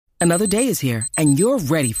Another day is here, and you're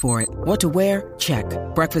ready for it. What to wear? Check.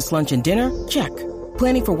 Breakfast, lunch, and dinner? Check.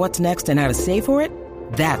 Planning for what's next and how to save for it?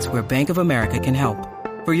 That's where Bank of America can help.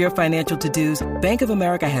 For your financial to-dos, Bank of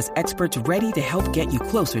America has experts ready to help get you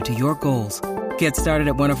closer to your goals. Get started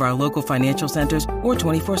at one of our local financial centers or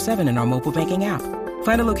 24/7 in our mobile banking app.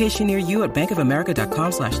 Find a location near you at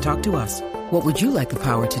bankofamerica.com/talktous. What would you like the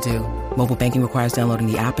power to do? Mobile banking requires downloading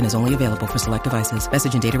the app and is only available for select devices.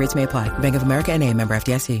 Message and data rates may apply. Bank of America N.A., member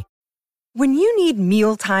FDIC. When you need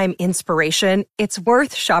mealtime inspiration, it's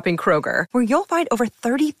worth shopping Kroger, where you'll find over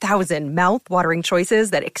 30,000 mouth-watering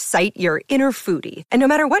choices that excite your inner foodie. And no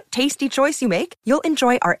matter what tasty choice you make, you'll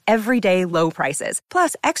enjoy our everyday low prices,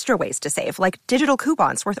 plus extra ways to save, like digital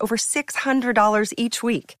coupons worth over $600 each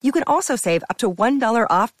week. You can also save up to $1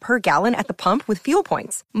 off per gallon at the pump with fuel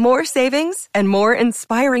points. More savings and more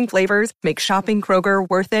inspiring flavors make shopping Kroger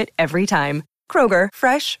worth it every time. Kroger,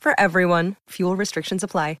 fresh for everyone. Fuel restrictions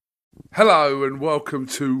apply. Hello and welcome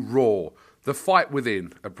to Raw, The Fight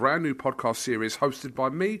Within, a brand new podcast series hosted by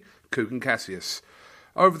me, Kugan Cassius.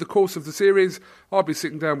 Over the course of the series, I'll be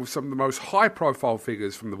sitting down with some of the most high-profile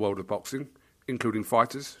figures from the world of boxing, including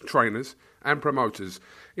fighters, trainers and promoters,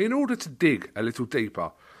 in order to dig a little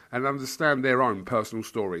deeper and understand their own personal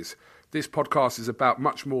stories. This podcast is about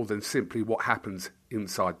much more than simply what happens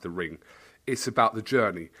inside the ring. It's about the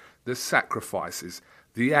journey, the sacrifices,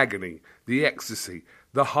 the agony, the ecstasy,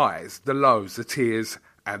 the highs, the lows, the tears,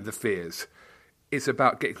 and the fears. It's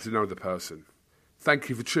about getting to know the person. Thank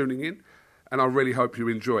you for tuning in, and I really hope you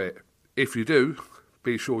enjoy it. If you do,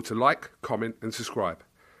 be sure to like, comment, and subscribe.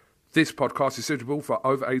 This podcast is suitable for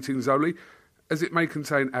over 18s only, as it may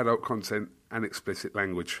contain adult content and explicit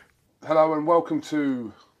language. Hello, and welcome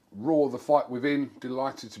to Raw, The Fight Within.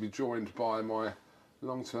 Delighted to be joined by my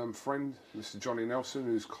long-term friend, Mr. Johnny Nelson,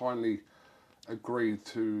 who's kindly agreed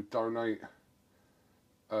to donate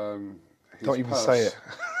his Don't even purse. say it.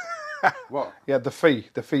 What? Yeah, the fee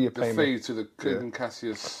you're paying The fee me. to the Kugan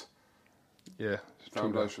Cassius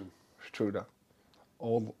Foundation. It's true that.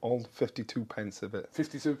 All 52 pence of it.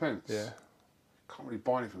 52 pence? Yeah. Can't really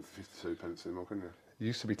buy anything for 52 pence anymore, can you? It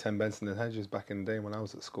used to be 10 pence in the hedges back in the day when I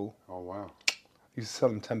was at school. Oh, wow. Used to sell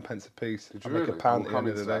them 10 pence a piece. Did you I'd make really? a pound We'll at the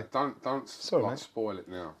end come of the into day. that. Don't Sorry, mate. spoil it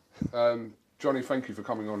now. Johnny, thank you for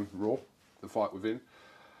coming on Raw, The Fight Within.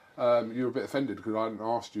 You were a bit offended because I hadn't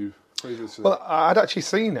asked you previously. Well, I'd actually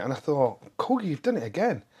seen it and I thought, Corgi, you've done it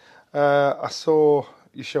again. I saw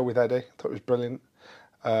your show with Eddie. I thought it was brilliant.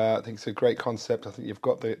 I think it's a great concept. I think you've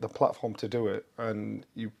got the platform to do it, and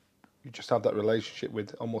you just have that relationship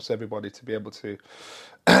with almost everybody to be able to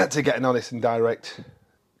to get an honest and direct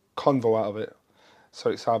convo out of it.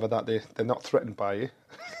 So it's either that they're not threatened by you,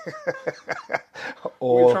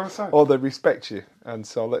 What are you trying to say? or they respect you. And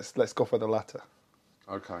so let's go for the latter.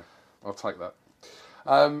 Okay, I'll take that.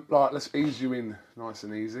 Right, let's ease you in nice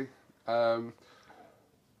and easy.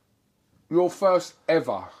 Your first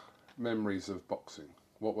ever memories of boxing,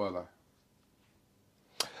 what were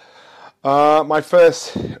they? My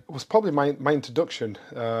first was probably my introduction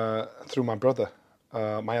through my brother.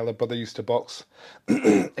 My elder brother used to box.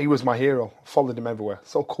 He was my hero. Followed him everywhere.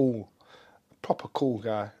 So cool, proper cool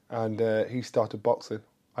guy. And he started boxing.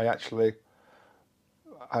 I actually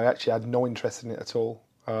had no interest in it at all.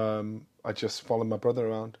 I just followed my brother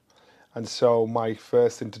around, and so my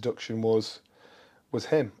first introduction was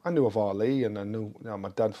him. I knew of Ali, and I knew my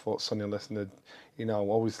dad fought Sonny Liston.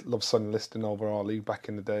 Always loved Sonny Liston over Ali back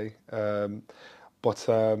in the day. But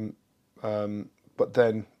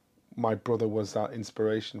then my brother was that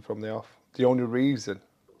inspiration from the off. The only reason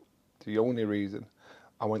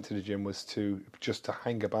I went to the gym was just to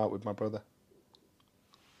hang about with my brother.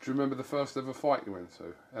 Do you remember the first ever fight you went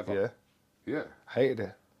to, ever? Yeah. Hated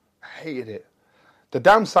it. The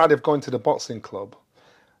downside of going to the boxing club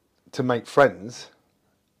to make friends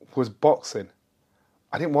was boxing.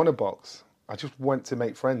 I didn't want to box. I just went to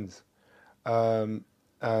make friends. And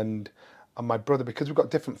my brother, because we've got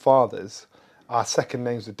different fathers, our second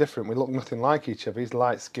names are different. We look nothing like each other. He's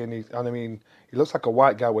light skinned, he looks like a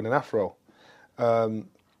white guy with an afro. So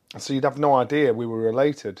you'd have no idea we were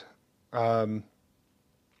related.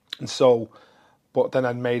 But then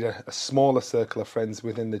I'd made a smaller circle of friends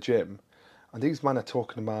within the gym, and these men are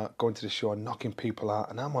talking about going to the show and knocking people out,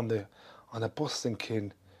 and I'm on a bus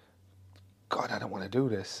thinking, God, I don't want to do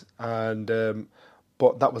this. And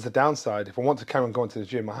but that was the downside. If I wanted to carry on going to the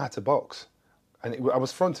gym, I had to box, and I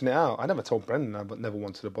was fronting it out. I never told Brendan I never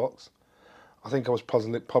wanted to box. I think I was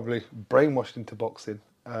probably brainwashed into boxing,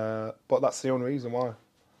 but that's the only reason why.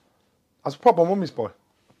 I was a proper mummy's boy.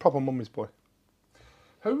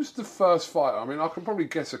 Who was the first fighter? I mean, I can probably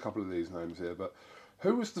guess a couple of these names here, but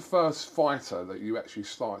Who was the first fighter that you actually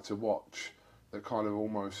started to watch that kind of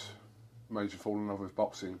almost made you fall in love with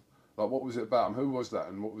boxing? Like, what was it about them? Who was that,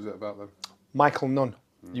 and what was it about them? Michael Nunn.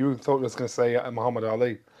 You thought I was going to say Muhammad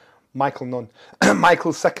Ali. Michael Nunn.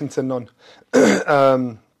 Michael's second to none.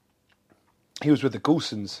 He was with the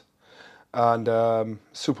Goosens and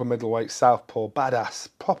super middleweight, southpaw, badass,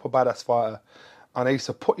 proper badass fighter. And I used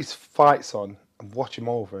to put his fights on and watch him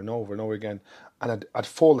over and over and over again. And I'd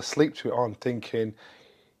fall asleep to it on thinking,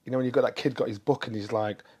 you know, when you've got that kid got his book and he's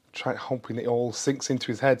like hoping it all sinks into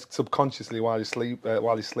his head subconsciously while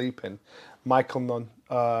he's sleeping. Michael Nunn,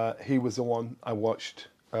 he was the one I watched.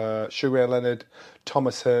 Sugar Ray Leonard,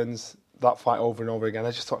 Thomas Hearns, that fight over and over again.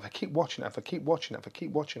 I just thought, if I keep watching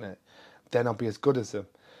it, then I'll be as good as them.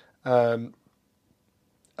 And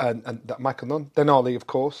that Michael Nunn, then Ali, of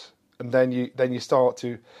course, and then you start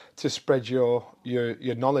to spread your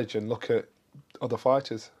knowledge and look at other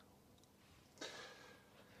fighters.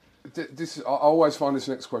 I always find this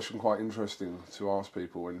next question quite interesting to ask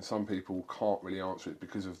people, and some people can't really answer it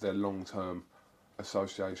because of their long-term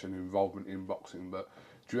association and involvement in boxing. But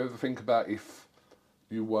do you ever think about, if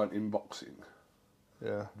you weren't in boxing,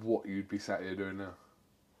 what you'd be sat here doing now?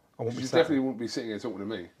 You definitely wouldn't be sitting here talking to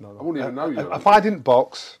me. No. I wouldn't even know you. If I didn't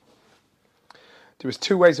box, there was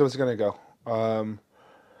two ways I was going to go. I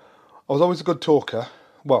was always a good talker.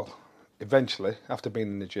 Well, eventually, after being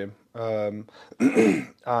in the gym.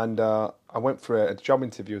 And I went for a job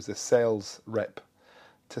interview as a sales rep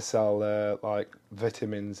to sell like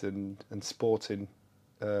vitamins and sporting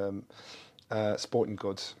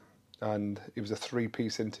goods. And it was a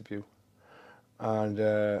 3-piece interview. And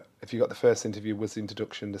if you got the first interview, was the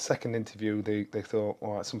introduction. The second interview, they thought,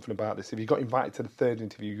 all right, something about this. If you got invited to the third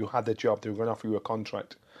interview, you had the job. They were going to offer you a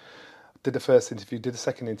contract. Did the first interview, did the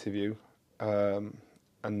second interview.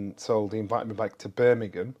 And so they invited me back to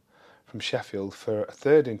Birmingham from Sheffield for a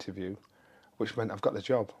third interview, which meant I've got the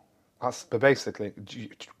job. But basically,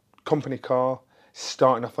 company car,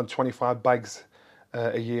 starting off on 25 bags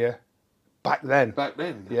a year. Back then.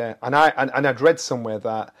 Yeah. And I'd read somewhere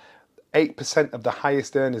that 8% of the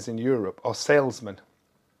highest earners in Europe are salesmen.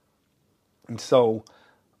 And so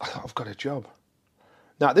I thought, I've got a job.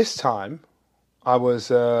 Now, at this time, I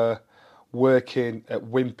was working at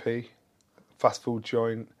Wimpy, fast food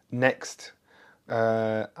joint, Next,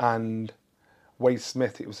 and Wade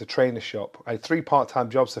Smith. It was a trainer shop. I had 3 part-time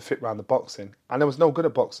jobs to fit around the boxing, and I was no good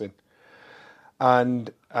at boxing.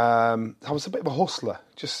 And I was a bit of a hustler,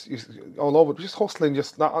 just all over, just hustling,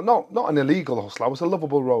 just not an illegal hustler. I was a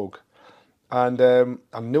lovable rogue. And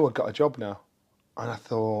I knew I got a job now. And I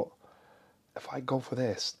thought, if I go for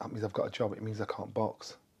this, that means I've got a job. It means I can't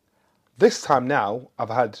box. This time now, I've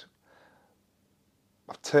had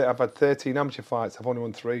 13 amateur fights. I've only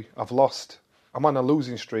won 3. I've lost. I'm on a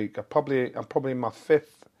losing streak. I'm probably in my 4th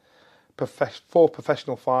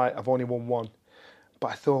professional fight. I've only won 1.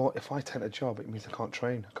 But I thought, if I take a job, it means I can't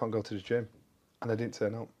train. I can't go to the gym. And I didn't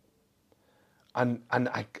turn up. And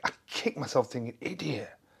I kicked myself thinking, idiot.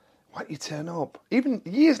 Why don't you turn up? Even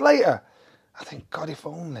years later, I think, God, if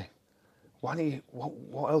only. Why don't you?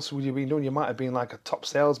 What else would you be doing? You might have been like a top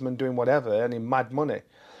salesman doing whatever, earning mad money.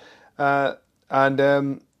 And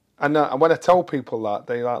when I tell people that,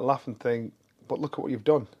 they like laugh and think, but look at what you've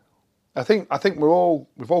done. I think we've all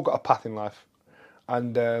got a path in life,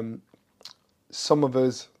 and some of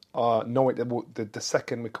us know it the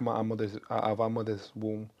second we come out of our mother's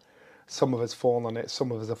womb. Some of us fall on it.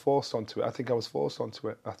 Some of us are forced onto it. I think I was forced onto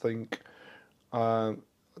it. I think the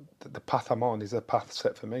path I'm on is a path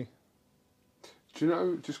set for me. Do you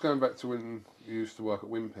know, just going back to when you used to work at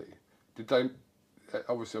Wimpy, did they,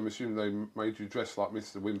 obviously I'm assuming they made you dress like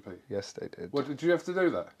Mr. Wimpy? Yes, they did. Well, did you have to do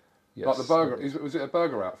that? Yes. Like the burger, was it a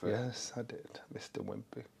burger outfit? Yes, I did, Mr.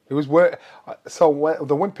 Wimpy. It was the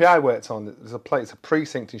Wimpy I worked on, there's a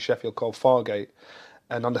precinct in Sheffield called Fargate.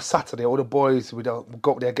 And on the Saturday, all the boys would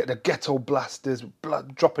go up there, get the ghetto blasters,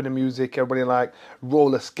 dropping the music, everybody like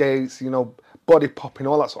roller skates, body popping,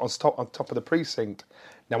 all that sort of on top of the precinct.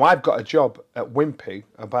 Now, I've got a job at Wimpy,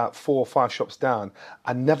 about 4 or 5 shops down.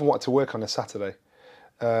 I never wanted to work on a Saturday.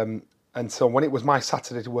 And so when it was my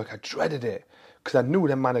Saturday to work, I dreaded it because I knew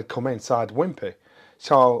them man had come inside Wimpy.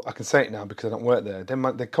 So I can say it now because I don't work there.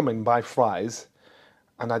 They'd come in, buy fries,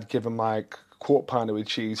 and I'd give them like quarter pounder with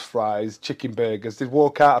cheese, fries, chicken burgers. They'd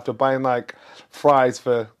walk out after buying like fries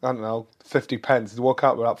for, 50 pence. They'd walk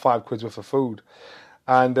out with about 5 quid worth of food.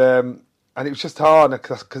 And it was just hard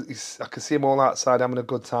because I could see them all outside having a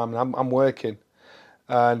good time, and I'm working.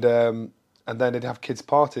 And then they'd have kids'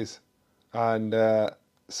 parties. And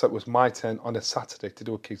so it was my turn on a Saturday to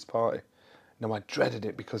do a kids' party. Now, I dreaded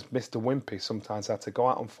it because Mr. Wimpy sometimes had to go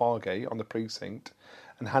out on Fargate on the precinct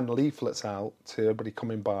and hand leaflets out to everybody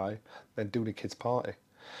coming by, then do the kids' party.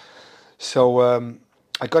 So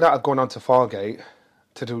I got out of going on to Fargate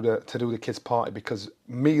to do the kids' party because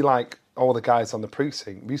me, like all the guys on the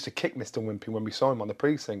precinct, we used to kick Mr. Wimpy when we saw him on the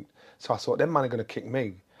precinct. So I thought, them man are going to kick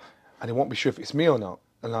me, and they won't be sure if it's me or not.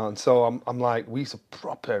 And so I'm like, we used to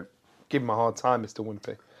proper give him a hard time, Mr.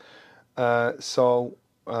 Wimpy. So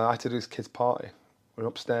I had to do this kids' party. We're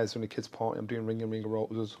upstairs doing the kids' party. I'm doing Ring a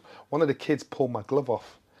Roses. One of the kids pulled my glove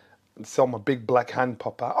off and saw my big black hand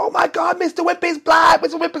pop out. Oh my God, Mr. Wimpy's black!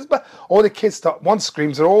 Mr. Wimpy's black! All the kids start. One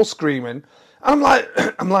screams. They're all screaming. And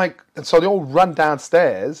I'm like, and so they all run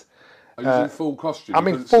downstairs. Are you in full costume? I'm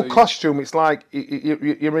in full costume. It's like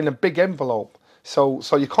you're in a big envelope. So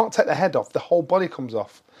you can't take the head off. The whole body comes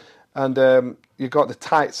off. And you got the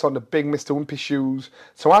tights on, the big Mr. Wimpy shoes.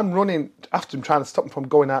 So I'm running after him, trying to stop him from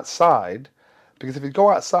going outside. Because if you go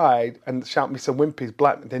outside and shout Mr. Wimpy's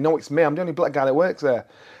black, they know it's me. I'm the only black guy that works there.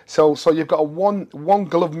 So you've got a one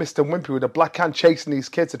glove Mr. Wimpy with a black hand chasing these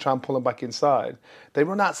kids to try and pull them back inside. They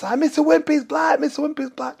run outside, Mr. Wimpy's black, Mr. Wimpy's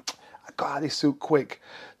black. I got out of this suit quick,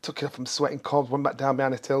 took it off, I'm sweating cobs, went back down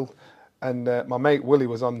behind the till. And my mate Willie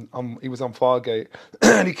was on Fargate.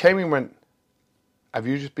 And he came in and went, have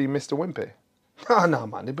you just been Mr. Wimpy? Oh, no,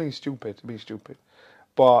 man, they're being stupid.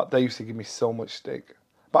 But they used to give me so much stick.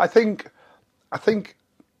 But I think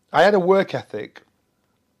I had a work ethic.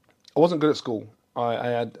 I wasn't good at school. I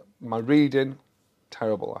had my reading,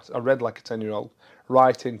 terrible. I read like a 10-year-old.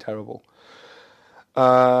 Writing, terrible.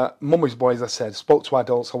 Mummy's boy, as I said, spoke to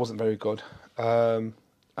adults. I wasn't very good. And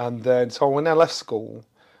then, so when I left school,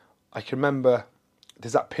 I can remember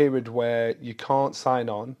there's that period where you can't sign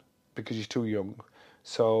on because you're too young.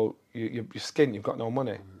 So you're skint, you've got no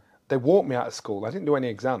money. They walked me out of school. I didn't do any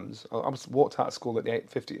exams. I was walked out of school at the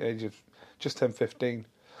age of just turned 15.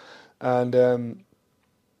 And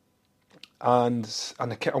I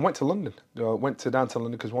went to London. I went down to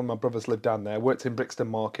London because one of my brothers lived down there. I worked in Brixton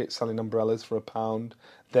Market selling umbrellas for £1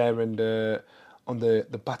 there and on the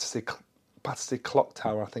Battersea Clock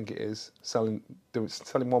Tower, I think it is, selling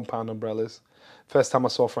 £1 umbrellas. First time I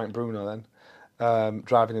saw Frank Bruno then,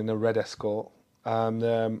 driving in a red Escort.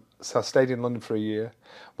 So I stayed in London for a year,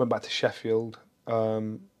 went back to Sheffield,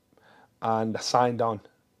 and I signed on.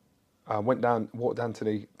 I walked down to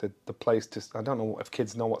the place. I don't know if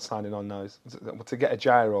kids know what signing on now is, to get a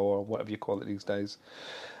gyro or whatever you call it these days.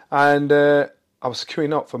 And I was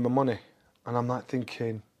queuing up for my money, and I'm like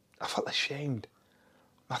thinking, I felt ashamed.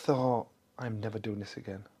 I thought, I'm never doing this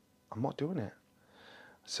again. I'm not doing it.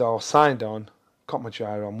 So I signed on, got my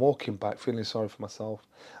gyro, I'm walking back, feeling sorry for myself.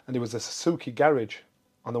 And there was a Suzuki garage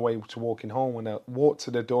on the way to walking home when I walked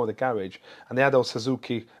to the door of the garage, and they had those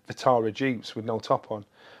Suzuki Vitara Jeeps with no top on.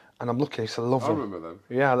 And I'm looking, I used to love them. I remember them.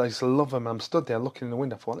 Yeah, I used to love them. I'm stood there looking in the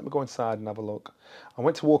window. I thought, let me go inside and have a look. I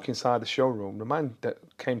went to walk inside the showroom. The man that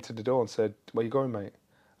came to the door and said, where you going, mate?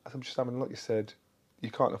 I said, I'm just having a look. He said,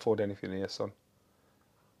 you can't afford anything here, son.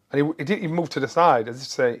 And he didn't even move to the side. I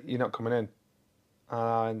just say, you're not coming in.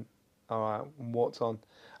 And all right, and walked on.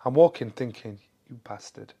 I'm walking thinking, you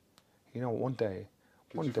bastard. You know, one day.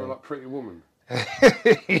 Did you feel like Pretty Woman?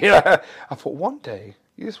 Yeah. I thought, one day,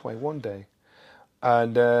 you just wait, one day.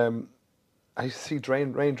 And I used to see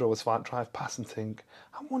Range Rovers drive past and think,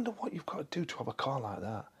 I wonder what you've got to do to have a car like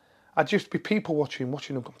that. I'd just be people watching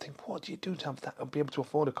them think, what do you do to have that, be able to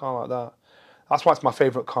afford a car like that? That's why it's my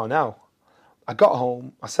favourite car now. I got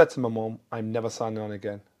home, I said to my mum, I'm never signing on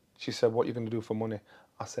again. She said, what are you going to do for money?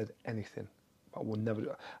 I said, anything. I will never do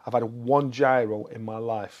it. I've had one gyro in my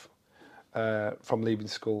life from leaving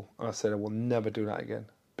school. And I said, I will never do that again.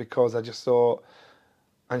 Because I just thought,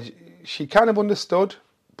 and she kind of understood,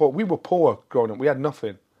 but we were poor growing up. We had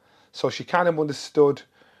nothing. So she kind of understood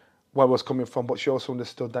where I was coming from, but she also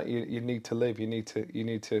understood that you need to live. You need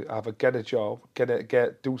to either get a job,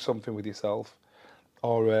 do something with yourself,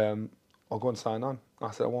 or go and sign on.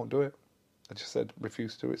 I said, I won't do it. I just said,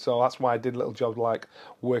 refuse to do it. So that's why I did little jobs like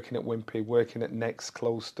working at Wimpy, working at Next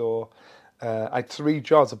clothes store. I had 3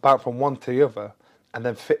 jobs, about from one to the other, and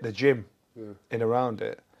then fit the gym in around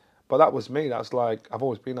it. But that was me. That's like, I've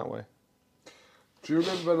always been that way. Do you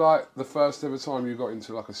remember like the first ever time you got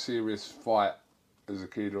into like a serious fight as a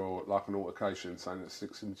kid, or like an altercation, something that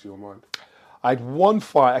sticks into your mind? I had one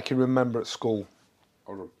fight I can remember at school.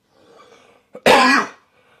 Hold on.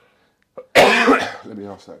 Let me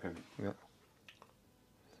ask that again. Yeah.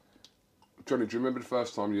 Johnny, do you remember the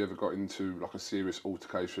first time you ever got into like a serious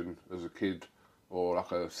altercation as a kid, or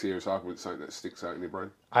like a serious argument, something that sticks out in your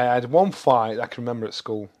brain? I had one fight I can remember at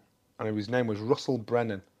school, and his name was Russell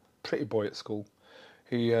Brennan, pretty boy at school.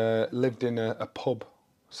 He lived in a pub,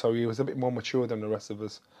 so he was a bit more mature than the rest of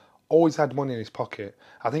us. Always had money in his pocket.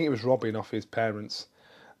 I think he was robbing off his parents.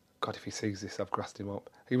 God, if he sees this, I've grassed him up.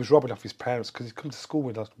 He was robbing off his parents because he'd come to school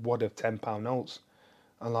with a wad of £10 notes.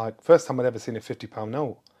 And like, first time I'd ever seen a £50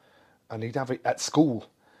 note. And he'd have it at school.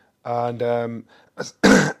 And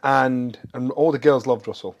and all the girls loved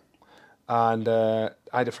Russell. And I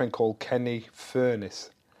had a friend called Kenny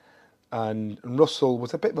Furness. And Russell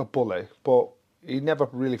was a bit of a bully, but he never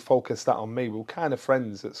really focused that on me. We were kind of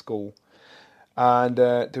friends at school. And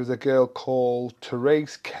there was a girl called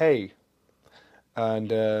Therese Kay,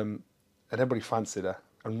 and everybody fancied her.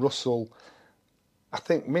 And Russell, I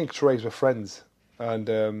think me and Therese were friends, and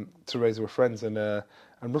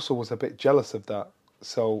Russell was a bit jealous of that.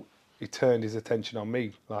 So he turned his attention on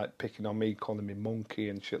me, like picking on me, calling me monkey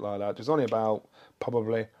and shit like that. There's only about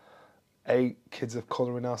probably 8 kids of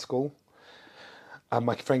colour in our school, and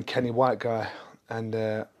my friend Kenny, white guy, and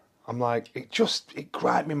I'm like, it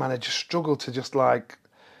grabbed me, man. I just struggled to just like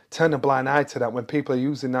turn a blind eye to that when people are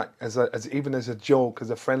using that as even as a joke,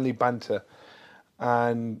 as a friendly banter,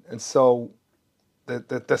 and so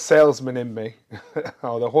the salesman in me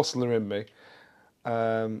or the hustler in me,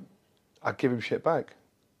 I give him shit back.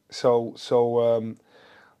 So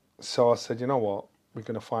I said, you know what, we're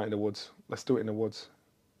gonna fight in the woods. Let's do it in the woods.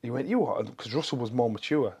 He went, you are, because Russell was more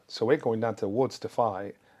mature, so we're going down to the woods to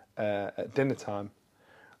fight at dinner time.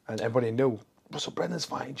 And everybody knew, Russell Brennan's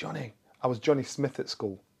fighting Johnny. I was Johnny Smith at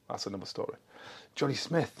school. That's another story. Johnny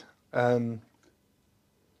Smith. Russell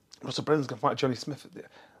Brennan's going to fight Johnny Smith.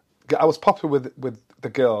 I was popular with the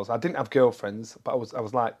girls. I didn't have girlfriends, but I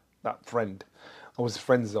was like that friend. I was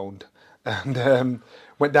friend zoned. And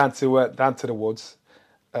went down to the woods.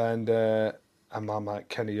 And I'm like,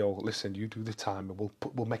 Kenny, yo, listen, you do the time and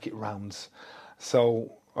we'll make it rounds.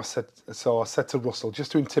 So I said to Russell,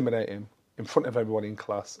 just to intimidate him, in front of everybody in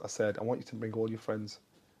class, I said, I want you to bring all your friends,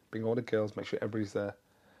 bring all the girls, make sure everybody's there.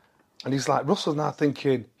 And he's like, Russell's now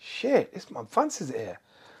thinking, shit, this man fancies it here.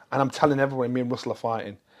 And I'm telling everyone, me and Russell are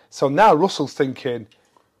fighting. So now Russell's thinking,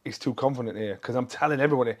 he's too confident here, because I'm telling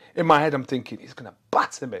everybody, in my head I'm thinking, he's going to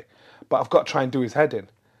batter me. But I've got to try and do his head in.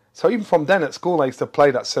 So even from then at school, I used to play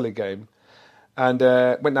that silly game. And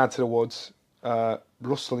went down to the woods.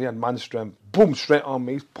 Russell, he had man strength, boom, straight on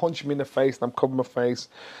me. He's punching me in the face, and I'm covering my face.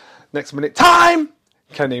 Next minute, time!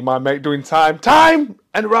 Kenny, my mate, doing time,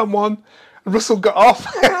 and round 1, and Russell got off.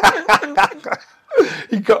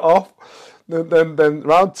 He got off. Then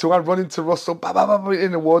round 2, I run into Russell,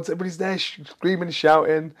 in the woods. Everybody's there screaming and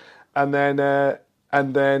shouting, and then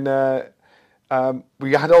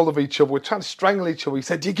we had hold of each other. We're trying to strangle each other. He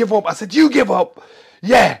said, "Do you give up?" I said, "You give up."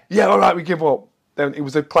 Yeah, all right, we give up. Then it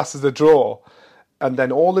was a class as a draw, and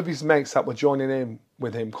then all of his mates that were joining in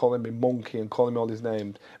with him, calling me monkey and calling me all his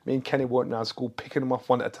names. Me and Kenny weren't around school, picking them off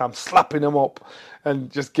one at a time, slapping them up,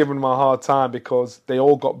 and just giving them a hard time because they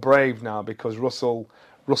all got brave now because Russell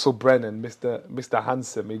Brennan, Mr.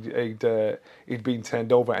 Handsome, he'd been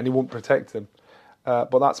turned over and he wouldn't protect him.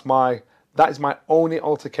 But that is my only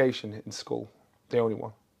altercation in school, the only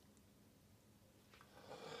one.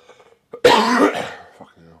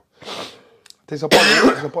 Fucking hell. There's a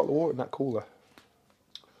bottle of water in that cooler.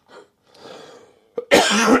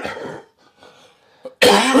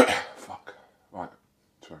 Fuck. Right.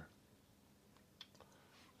 Sorry.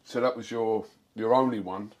 So that was your only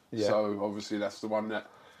one. Yeah. So obviously that's the one that.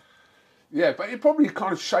 Yeah, but it probably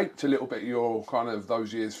kind of shaped a little bit your kind of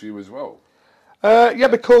those years for you as well. Yeah,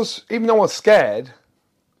 because even though I was scared,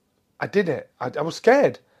 I did it. I was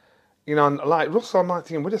scared. You know, and like Russell, I'm like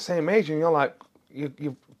thinking we're the same age, and you're like,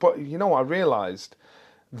 but you know what I realised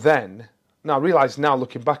then. Now, I realise now,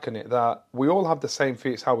 looking back on it, that we all have the same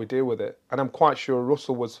fear. It's how we deal with it. And I'm quite sure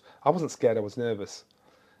Russell I wasn't scared, I was nervous.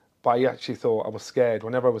 But I actually thought I was scared.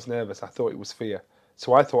 Whenever I was nervous, I thought it was fear.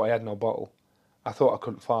 So I thought I had no bottle. I thought I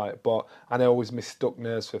couldn't fight. And I always mistook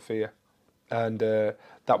nerves for fear. And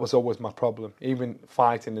that was always my problem. Even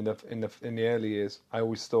fighting in the early years, I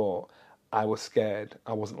always thought I was scared.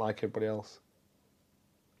 I wasn't like everybody else.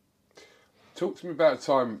 Talk to me about a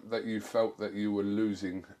time that you felt that you were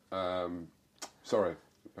losing. Sorry,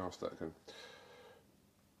 ask that again.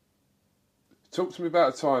 Talk to me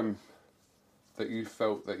about a time that you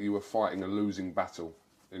felt that you were fighting a losing battle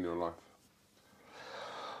in your life.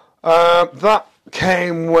 That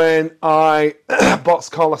came when I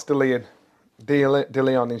boxed Carlos De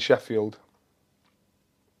Leon in Sheffield.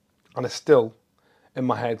 And I still, in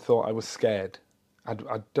my head, thought I was scared.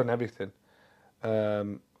 I'd done everything.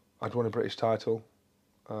 I'd won a British title.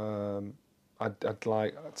 I'd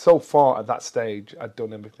like, so far at that stage, I'd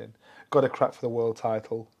done everything. Got a crack for the world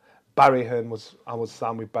title. Barry Hearn I was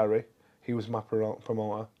signed with Barry. He was my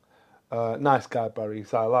promoter. Nice guy, Barry.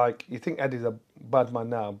 So you think Eddie's a bad man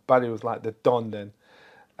now. Barry was like the Don then.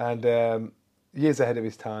 And years ahead of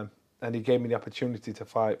his time. And he gave me the opportunity to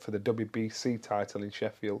fight for the WBC title in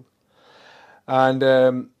Sheffield. And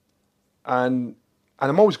I'm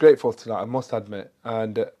always grateful to that, I must admit.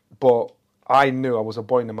 But I knew I was a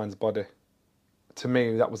boy in a man's body. To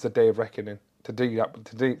me, that was the day of reckoning. To me,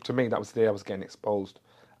 that was the day I was getting exposed.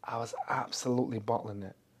 I was absolutely bottling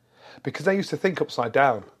it. Because I used to think upside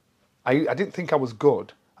down. I didn't think I was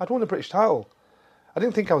good. I'd won a British title. I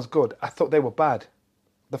didn't think I was good. I thought they were bad.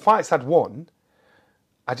 The fights I'd won,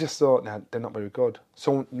 I just thought, nah, they're not very good.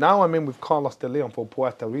 So now I'm in with Carlos de Leon for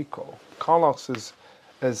Puerto Rico. Carlos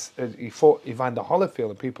he fought Evander Holyfield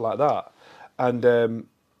and people like that. And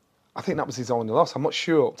I think that was his only loss. I'm not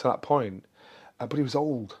sure up to that point. But he was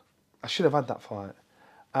old. I should have had that fight.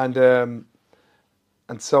 And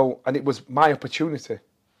it was my opportunity.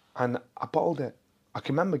 And I bottled it. I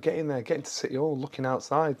can remember getting to City Hall, looking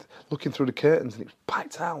outside, looking through the curtains, and it was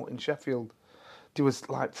packed out in Sheffield. There was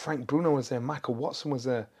like Frank Bruno was there, Michael Watson was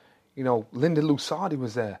there, Linda Lusardi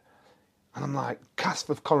was there. And I'm like, cast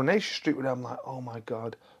of Coronation Street with them. I'm like, oh my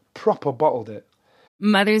God, proper bottled it.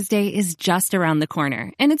 Mother's Day is just around the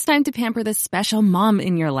corner, and it's time to pamper the special mom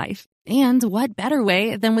in your life. And what better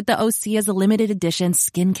way than with the Osea's limited edition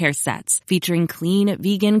skincare sets, featuring clean,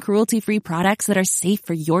 vegan, cruelty-free products that are safe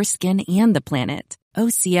for your skin and the planet.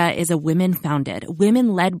 Osea is a women-founded,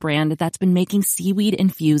 women-led brand that's been making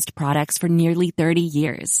seaweed-infused products for nearly 30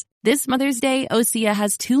 years. This Mother's Day, Osea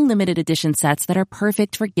has 2 limited edition sets that are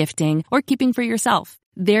perfect for gifting or keeping for yourself.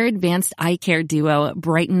 Their advanced eye care duo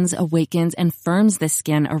brightens, awakens, and firms the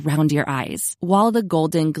skin around your eyes, while the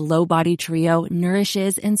Golden Glow Body Trio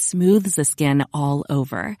nourishes and smooths the skin all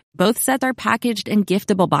over. Both sets are packaged in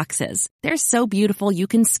giftable boxes. They're so beautiful you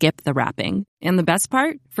can skip the wrapping. And the best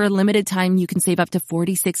part? For a limited time, you can save up to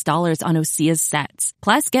 $46 on Osea's sets.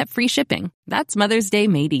 Plus, get free shipping. That's Mother's Day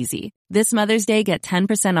made easy. This Mother's Day, get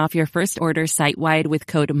 10% off your first order site-wide with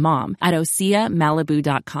code MOM at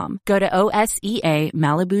OseaMalibu.com. Go to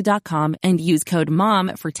OSEAMalibu.com and use code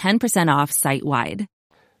MOM for 10% off site-wide.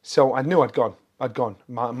 So I knew I'd gone.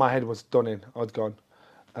 My head was done in. I'd gone.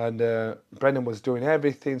 And Brendan was doing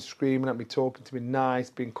everything, screaming at me, talking to me nice,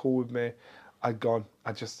 being cool with me. I'd gone.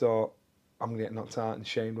 I just thought, I'm going to get knocked out and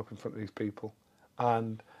shamed up in front of these people.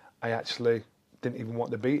 And I actually didn't even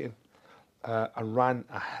want the beating. I ran,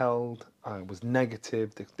 I held, I was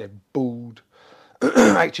negative, they booed.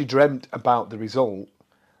 I actually dreamt about the result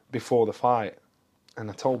before the fight. And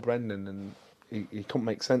I told Brendan, and he couldn't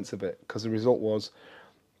make sense of it, because the result was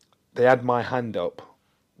they had my hand up,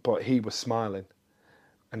 but he was smiling.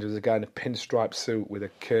 And there was a guy in a pinstripe suit with a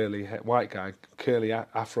curly hair, white guy, curly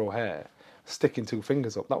afro hair, sticking 2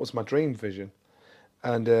 fingers up. That was my dream vision.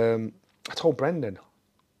 And I told Brendan,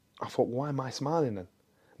 I thought, why am I smiling then?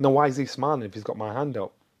 No, why is he smiling if he's got my hand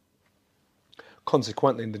up?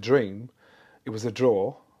 Consequently, in the dream, it was a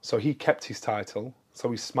draw. So he kept his title. So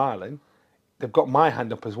he's smiling. They've got my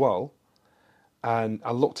hand up as well. And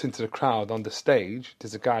I looked into the crowd on the stage.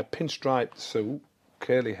 There's a guy, pinstripe suit,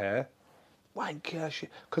 curly hair. Wanker shit.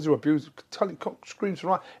 Because they're abused. Screams from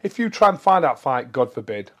right. If you try and find that fight, God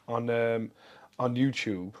forbid, on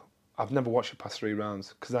YouTube, I've never watched it past 3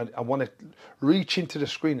 rounds because I want to reach into the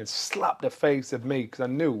screen and slap the face of me because I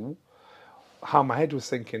knew how my head was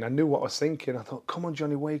thinking. I knew what I was thinking. I thought, come on,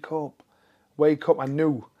 Johnny, wake up. Wake up. I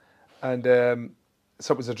knew. And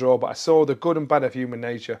so it was a draw. But I saw the good and bad of human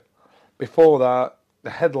nature. Before that, the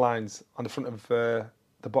headlines on the front of the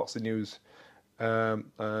Boxing News, Go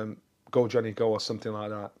Johnny Go or something like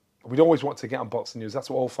that. We'd always want to get on Boxing News. That's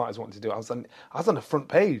what all fighters wanted to do. I was on the front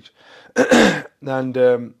page. And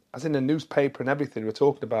I was in the newspaper and everything. We were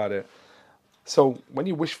talking about it. So when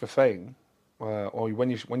you wish for fame, or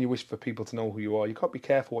when you wish for people to know who you are, you've got to be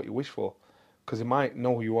careful what you wish for, because they might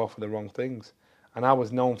know who you are for the wrong things. And I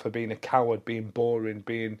was known for being a coward, being boring,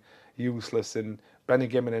 being useless. And Brendan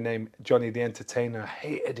gave me the name Johnny the Entertainer. I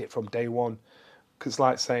hated it from day one, because it's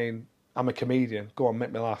like saying, I'm a comedian. Go on,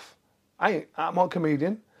 make me laugh. I'm not a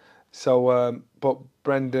comedian. So, but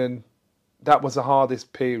Brendan, that was the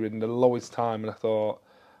hardest period and the lowest time, and I thought,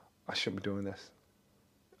 I shouldn't be doing this.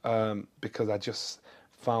 Because I just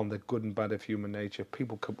found the good and bad of human nature.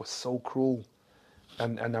 People were so cruel.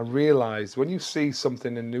 And I realised, when you see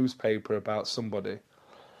something in the newspaper about somebody,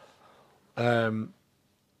 it's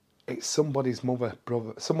somebody's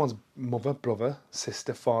someone's mother, brother,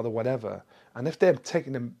 sister, father, whatever. And if they're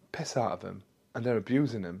taking the piss out of them and they're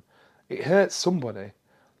abusing them, it hurts somebody.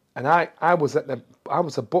 And I was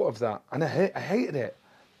a butt of that, and I hated it.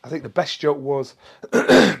 I think the best joke was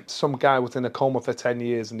some guy was in a coma for 10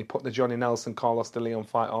 years and he put the Johnny Nelson Carlos de Leon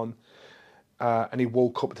fight on, and he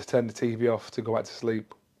woke up to turn the TV off to go back to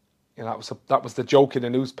sleep. You know, that was the joke in the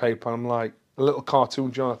newspaper. I'm like, a little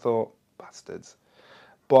cartoon John. I thought, bastards.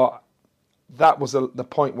 But that was the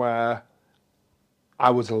point where I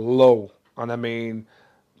was low. And I mean,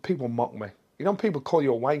 people mock me. You know, people call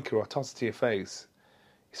you a wanker or toss it to your face.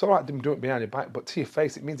 It's all right them doing it behind your back, but to your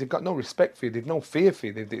face, it means they've got no respect for you. They've no fear for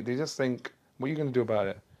you. They just think, what are you going to do about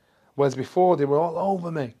it? Whereas before, they were all over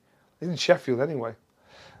me. In Sheffield anyway.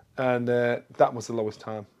 And that was the lowest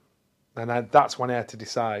time. And that's when I had to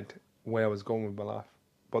decide where I was going with my life.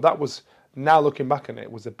 But that was, now looking back on it,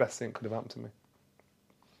 was the best thing that could have happened to me.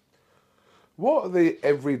 What are the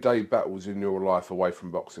everyday battles in your life away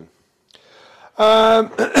from boxing?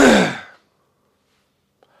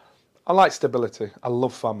 I like stability. I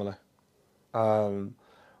love family. And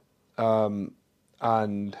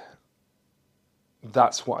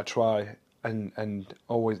that's what I try. And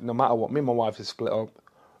always, no matter what, me and my wife is split up.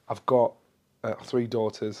 I've got 3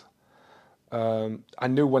 daughters. I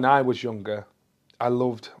knew when I was younger, I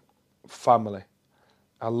loved family.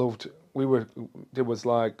 There was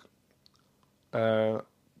like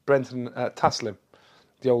Brenton Taslim,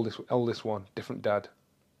 the oldest one, different dad.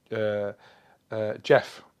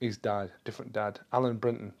 Jeff, his dad, different dad. Alan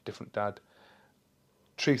Brenton, different dad.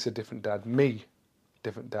 Teresa, different dad. Me,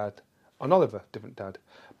 different dad. And Oliver, different dad.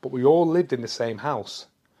 But we all lived in the same house.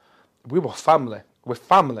 We were family. We're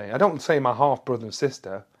family. I don't say my half brother and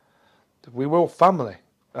sister. We were all family.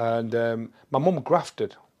 And my mum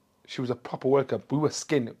grafted. She was a proper worker. We were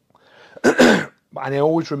skin. And I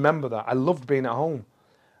always remember that. I loved being at home.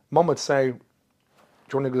 Mum would say, "Do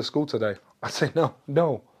you want to go to school today?" I'd say,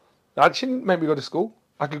 no. She didn't make me go to school.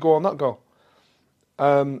 I could go or not go.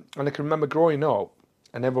 And I can remember growing up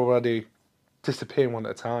and everybody disappearing one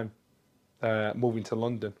at a time, moving to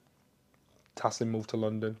London. Taslim moved to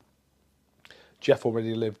London. Jeff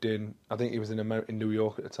already lived I think he was in New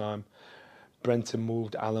York at the time. Brenton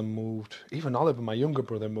moved, Alan moved. Even Oliver, my younger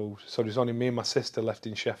brother, moved. So there's only me and my sister left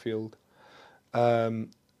in Sheffield. And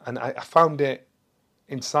I found it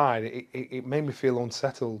inside. It made me feel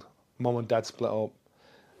unsettled. Mum and Dad split up.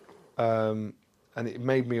 And it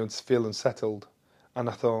made me feel unsettled. And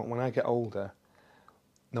I thought, when I get older,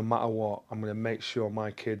 no matter what, I'm going to make sure my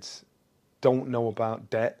kids don't know about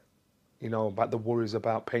debt, you know, about the worries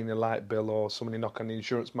about paying the light bill or somebody knocking on the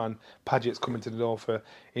insurance man, Paget's coming to the door for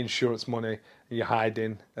insurance money and you're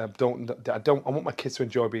hiding. I want my kids to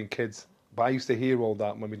enjoy being kids. But I used to hear all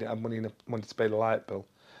that when we didn't have money to pay the light bill.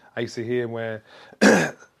 I used to hear where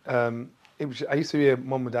I used to hear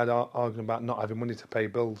Mum and Dad arguing about not having money to pay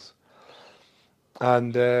bills.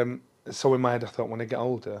 And so in my head I thought, when I get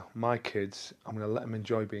older, my kids, I'm going to let them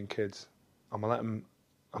enjoy being kids. I'm going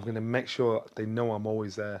to make sure they know I'm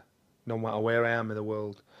always there, no matter where I am in the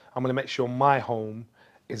world. I'm going to make sure my home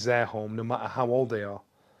is their home, no matter how old they are.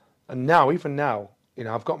 And even now, you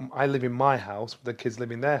know, I live in my house, the kids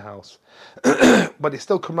live in their house. But they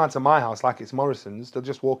still come round to my house like it's Morrison's. They'll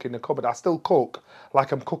just walk in the cupboard. I still cook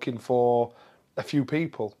like I'm cooking for a few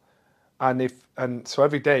people. And so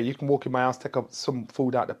every day you can walk in my house, take up some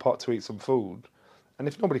food out of the pot to eat some food. And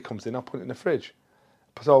if nobody comes in, I'll put it in the fridge.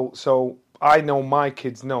 So I know my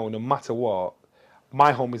kids know, no matter what,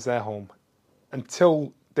 my home is their home.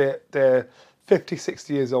 Until they're 50,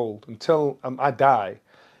 60 years old, until I die.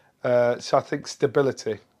 So I think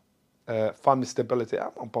stability, family stability,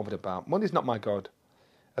 I'm not bothered about. Money's not my God.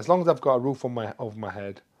 As long as I've got a roof over my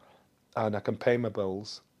head and I can pay my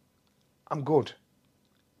bills, I'm good.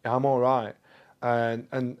 I'm all right. And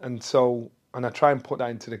I try and put that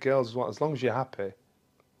into the girls as well. As long as you're happy,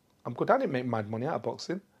 I'm good. I didn't make mad money out of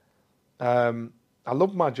boxing. I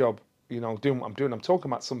love my job, you know, doing what I'm doing. I'm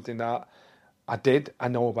talking about something that I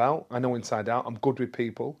know about, I know inside out. I'm good with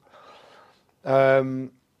people.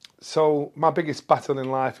 So my biggest battle in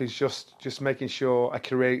life is just making sure I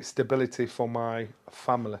create stability for my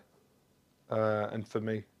family and for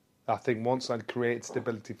me. I think once I create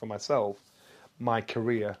stability for myself, my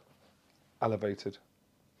career elevated.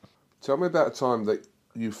 Tell me about a time that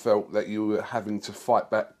you felt that you were having to fight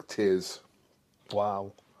back tears.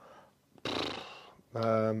 Wow.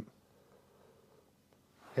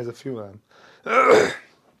 Here's a few of them.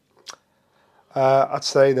 I'd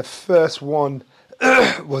say the first one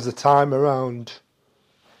was a time around...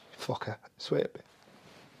 Fucker, wait a bit.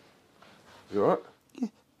 You alright? Yeah.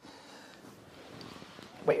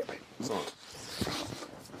 Wait a bit. Sorry.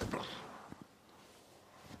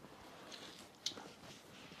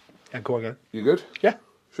 Yeah, go again. You good? Yeah.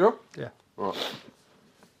 Sure? Yeah. Right.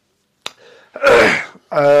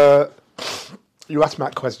 You asked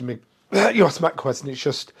Matt question. You asked Matt question. It's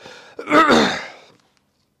just I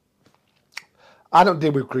don't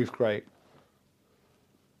deal with grief great.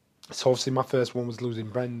 So obviously my first one was losing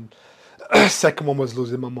Brendan. Second one was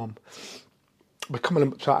losing my mum. We're coming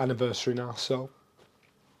up to our anniversary now, so.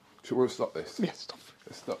 Should we stop this? Yeah, stop.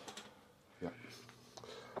 Let's stop. Yeah.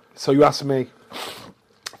 So you asked me,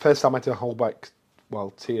 first time I had to hold back,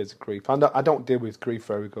 well, tears of grief. I don't deal with grief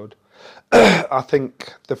very good. I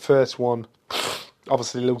think the first one,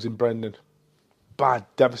 obviously losing Brendan, bad,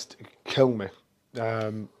 devastating, killed me.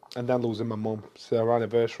 And then losing my mum. So our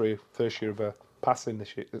anniversary, first year of her passing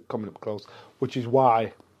this year, coming up close, which is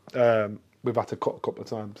why we've had to cut a couple of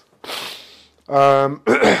times.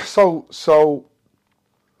 So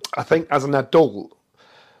I think as an adult,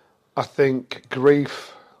 I think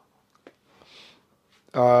grief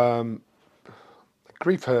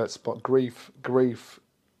hurts, but grief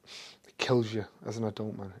kills you as an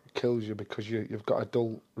adult, man. It kills you because you've got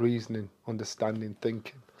adult reasoning, understanding,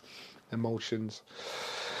 thinking, emotions.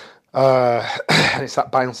 And it's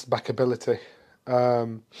that bounce back ability.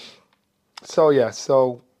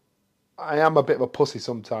 So I am a bit of a pussy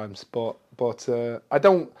sometimes, but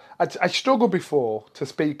I struggled before to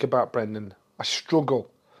speak about Brendan. I struggle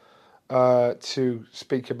to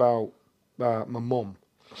speak about my mum,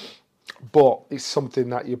 but it's something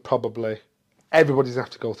that everybody's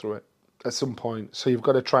have to go through it at some point. So you've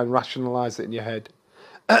got to try and rationalise it in your head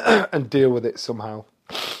and deal with it somehow.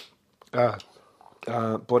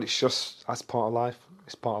 But it's just, that's part of life.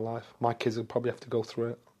 It's part of life. My kids will probably have to go through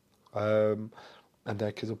it. And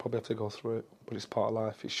their kids will probably have to go through it. But it's part of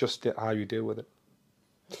life. It's just how you deal with it.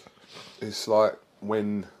 It's like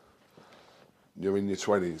when you're in your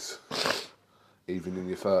 20s, even in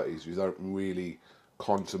your 30s, you don't really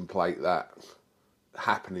contemplate that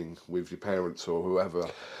happening with your parents or whoever.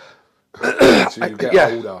 So you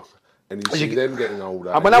get older, and you see them getting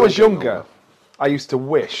older. And when I was younger, I used to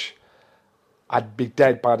wish I'd be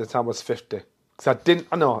dead by the time I was 50. Because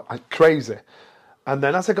I'm crazy. And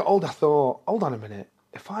then as I got older, I thought, hold on a minute.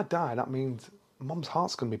 If I die, that means Mum's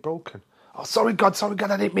heart's going to be broken. Oh, sorry, God,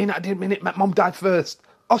 I didn't mean it. My Mum died first.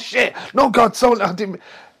 Oh, shit. No, God, sorry, I didn't mean...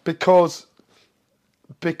 Because,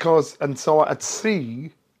 and so I'd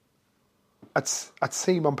see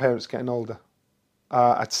my parents getting older.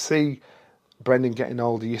 I'd see Brendan getting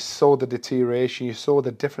older. You saw the deterioration. You saw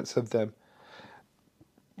the difference of them.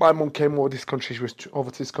 My mum came over this country. She was over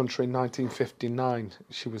to this country in 1959.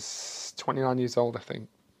 She was 29 years old, I think,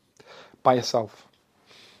 by herself.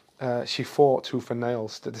 She fought tooth and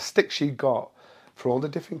nails. The stick she got for all the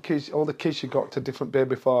different kids, all the kids she got to different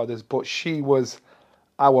baby fathers, but she was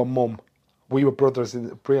our mum. We were brothers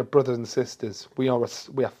and sisters. We are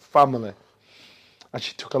family. And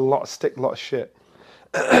she took a lot of stick, a lot of shit.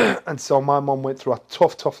 And so my mum went through a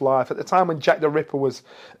tough life. At the time when Jack the Ripper was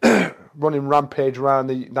running rampage around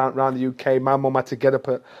the UK, my mum had to get up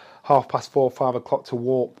at 4:30, 5 o'clock to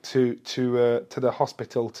walk to the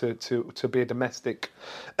hospital to be a domestic,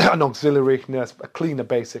 an auxiliary nurse, a cleaner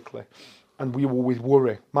basically. And we were with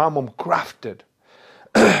worry. My mum grafted.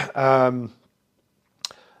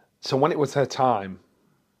 So when it was her time,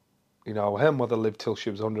 her mother lived till she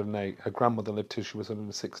was 108. Her grandmother lived till she was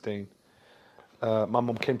 116. My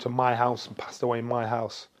mum came to my house and passed away in my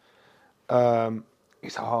house.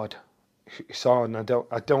 It's hard. It's hard, and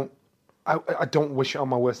I don't wish it on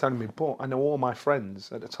my worst enemy. But I know all my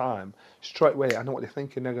friends at the time. Straight away, I know what they're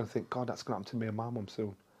thinking. They're going to think, God, that's going to happen to me and my mum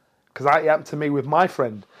soon. Because it happened to me with my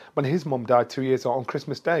friend when his mum died 2 years on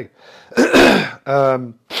Christmas Day.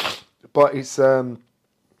 But it's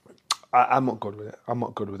I'm not good with it. I'm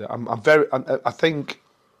not good with it.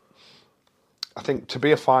 I think to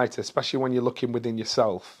be a fighter, especially when you're looking within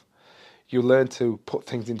yourself, you learn to put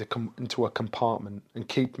things into a compartment and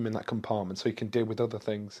keep them in that compartment so you can deal with other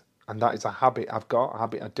things. And that is a habit I've got, a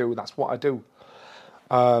habit I do. That's what I do.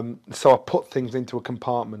 So I put things into a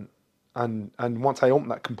compartment, and once I open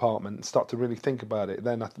that compartment and start to really think about it,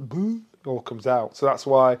 then it all comes out. So that's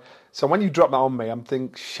why. So when you drop that on me, I'm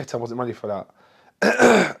thinking, shit, I wasn't ready for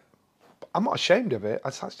that. I'm not ashamed of it.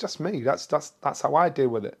 That's just me. That's how I deal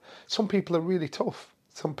with it. Some people are really tough.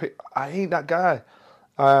 Some people, I ain't that guy.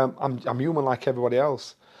 I'm human like everybody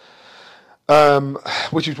else.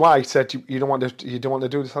 Which is why I said you don't want to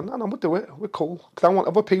do this. No, we'll do it. We're cool. Because I want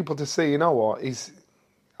other people to see. You know what?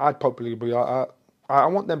 I'd probably be. I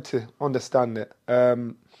want them to understand it.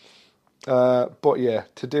 But yeah,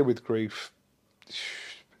 to deal with grief,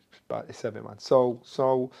 it's heavy, man. So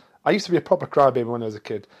I used to be a proper crybaby when I was a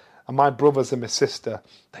kid. And my brothers and my sister,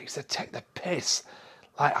 they used to take the piss.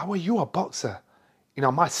 Like, how are you a boxer?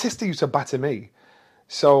 My sister used to batter me.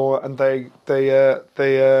 So, and they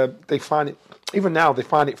find it. even now they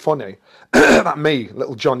find it funny that me,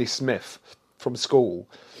 little Johnny Smith from school,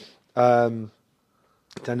 ended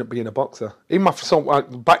up being a boxer. Even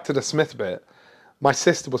back to the Smith bit, my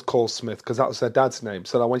sister was called Smith because that was her dad's name.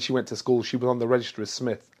 So that when she went to school, she was on the register as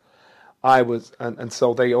Smith. I was, and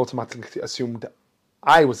so they automatically assumed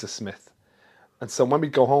I was a Smith. And so when we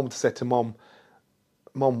go home to say to Mum,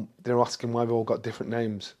 they're asking why we've all got different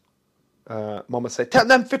names. Mum would say, tell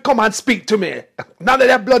them to come and speak to me. None of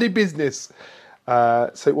that bloody business.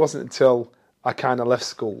 So it wasn't until I kind of left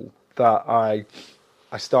school that I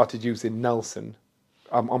started using Nelson.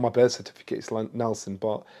 On my birth certificate, it's Nelson,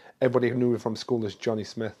 but everybody knew me from school as Johnny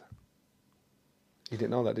Smith. You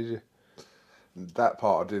didn't know that, did you? That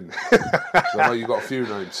part I didn't. So I know you got a few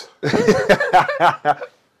names.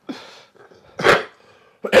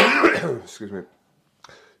 Excuse me.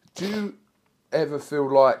 Do you ever feel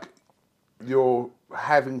like you're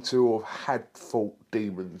having to or had fought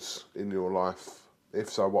demons in your life? If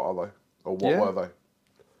so, what are they? Or what were they?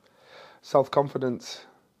 Self-confidence,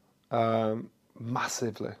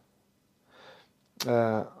 massively.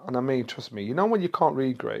 And I mean, trust me, you know when you can't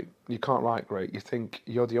read great, you can't write great, you think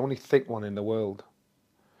you're the only thick one in the world.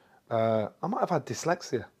 I might have had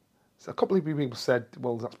dyslexia. So a couple of people said,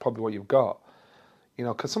 well, that's probably what you've got. You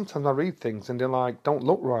know, because sometimes I read things and they're like, don't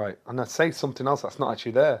look right. And I say something else that's not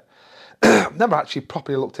actually there. I've never actually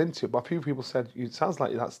properly looked into it, but a few people said, it sounds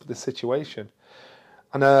like that's the situation.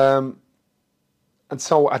 And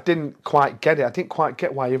so I didn't quite get it. I didn't quite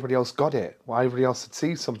get why everybody else got it, why everybody else had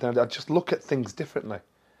seen something. I just look at things differently.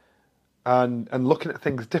 And looking at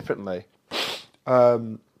things differently, I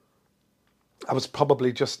was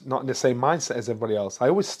probably just not in the same mindset as everybody else. I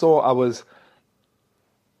always thought I was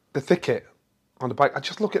the thicket on the bike. I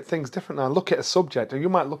just look at things differently. I look at a subject, and you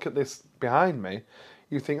might look at this behind me.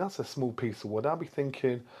 You think, that's a small piece of wood. I'll be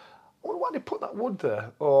thinking, why did they put that wood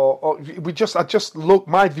there? Or I just look,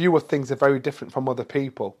 my view of things are very different from other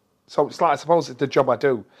people. So it's like, I suppose it's the job I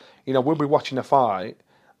do. You know, we'll be watching a fight,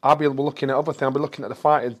 I'll be looking at other things, I'll be looking at the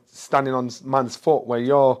fighter standing on man's foot, where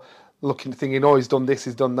you're looking, thinking, oh, he's done this,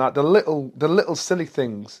 he's done that. The little silly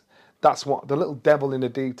things, that's what, the little devil in the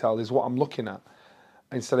detail is what I'm looking at,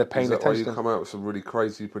 instead of paying attention. Is that why you come out with some really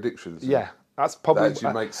crazy predictions? Yeah. That's probably... That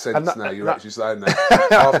actually makes sense now, you're actually saying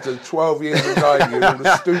that. After 12 years of knowing you, all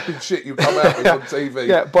the stupid shit you come out with on TV,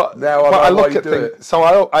 yeah, but now I know why you do it. So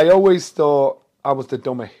I always thought I was the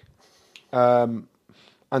dummy. And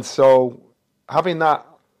so having that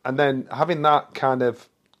kind of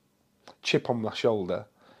chip on my shoulder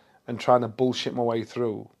and trying to bullshit my way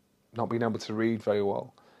through, not being able to read very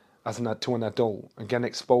well, to an adult, and getting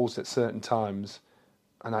exposed at certain times,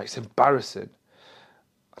 and it's embarrassing.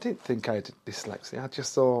 I didn't think I had dyslexia. I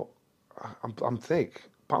just thought I'm thick,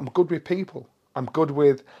 but I'm good with people. I'm good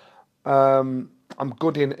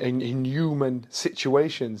in human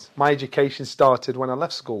situations. My education started when I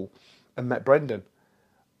left school and met Brendan.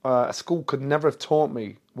 A school could never have taught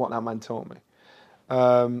me what that man taught me.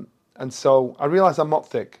 And so I realised I'm not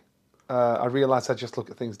thick. I realised I just look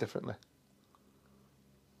at things differently.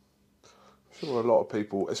 I'm sure a lot of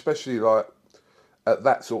people, especially like at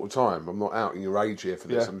that sort of time, I'm not outing your age here for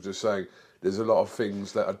this, I'm just saying there's a lot of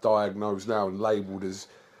things that are diagnosed now and labelled as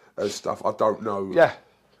stuff I don't know. Yeah,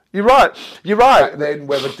 you're right. Back then,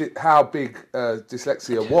 how big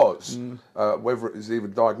dyslexia was, whether it was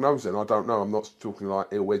even diagnosed then, I don't know. I'm not talking like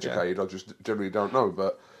ill-educated, I just generally don't know.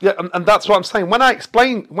 But yeah, and that's what I'm saying. When I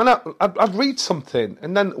explain, I'd read something,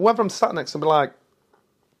 and then whoever I'm sat next to will be like,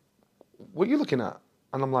 what are you looking at?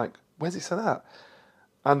 And I'm like, where's it said that?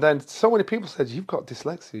 And then so many people said, you've got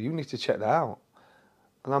dyslexia, you need to check that out.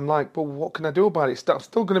 And I'm like, but what can I do about it? I'm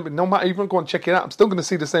still going to be, no matter even go and check it out, I'm still going to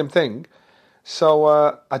see the same thing. So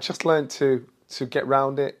I just learned to get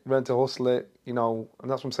round it, learn to hustle it, you know,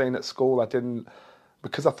 and that's what I'm saying. At school, I didn't,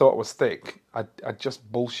 because I thought I was thick, I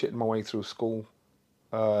just bullshitted my way through school.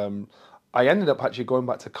 I ended up actually going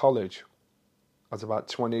back to college. I was about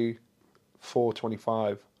 24,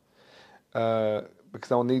 25. Because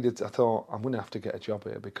I thought, I'm going to have to get a job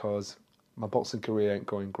here because my boxing career ain't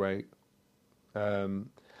going great. I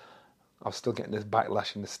was still getting this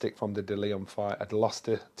backlash in the stick from the De Leon fight. I'd lost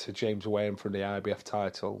it to James Wayne for the IBF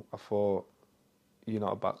title. I thought, you're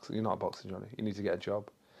not a boxer, Johnny. You need to get a job.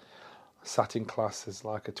 I sat in class as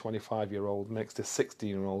like a 25-year-old next to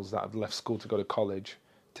 16-year-olds that have left school to go to college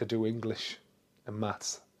to do English and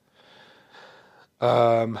maths.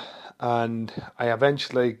 And I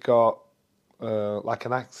eventually got like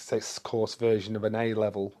an access course version of an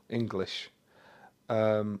A-level English.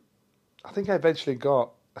 I think I eventually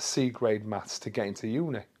got a C grade maths to get into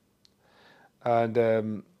uni. And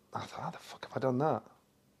I thought, how the fuck have I done that?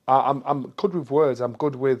 I'm good with words. I'm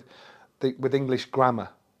good with with English grammar.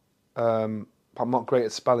 I'm not great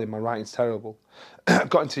at spelling. My writing's terrible.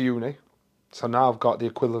 Got into uni, so now I've got the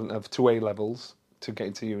equivalent of 2 A levels to get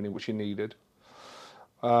into uni, which you needed.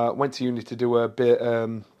 Went to uni to do a bit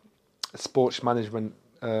sports management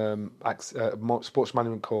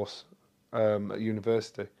course at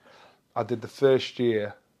university. I did the first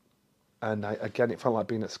year, and it felt like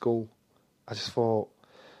being at school. I just thought,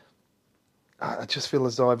 I just feel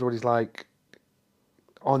as though everybody's like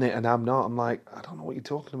on it and I'm not. I'm like, I don't know what you're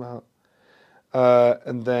talking about.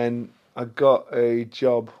 And then I got a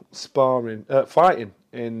job fighting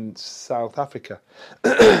in South Africa,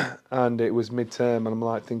 and it was midterm, and I'm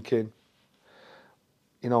like thinking,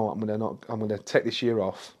 you know what, I'm gonna take this year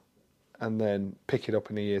off, and then pick it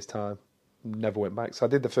up in a year's time. Never went back. So I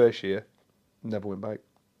did the first year, never went back.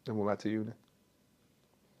 Then went back to uni.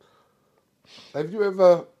 Have you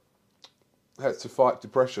ever had to fight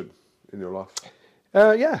depression in your life?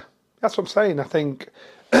 Yeah, that's what I'm saying. I think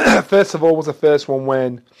first of all was the first one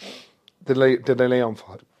when the Leon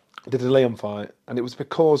fight, and it was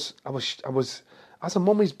because I was as a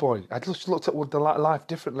mummy's boy. I just looked at the life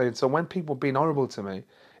differently, and so when people were being horrible to me,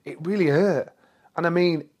 it really hurt. And I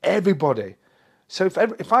mean everybody. So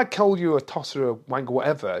if I call you a tosser, a wanker,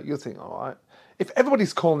 whatever, you'll think, all right. If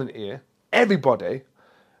everybody's calling it here, everybody,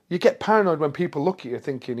 you get paranoid when people look at you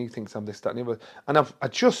thinking he thinks I'm this, that, and the other. And I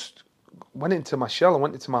just went into my shell. I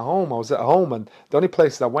went into my home. I was at home, and the only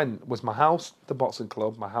places I went was my house, the boxing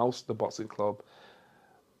club,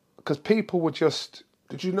 because people were just...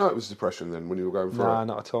 Did you know it was depression then when you were going through it? Nah,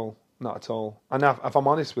 not at all. Not at all. And if I'm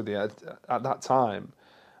honest with you, at that time,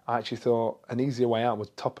 I actually thought an easier way out was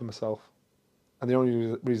topping myself. And the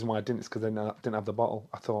only reason why I didn't is because I didn't have the bottle.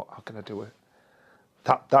 I thought, how can I do it?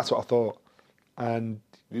 That's what I thought. And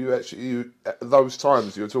you those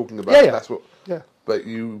times you were talking about, yeah. That's what. Yeah. But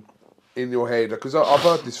you, in your head, because I've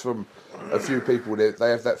heard this from a few people. They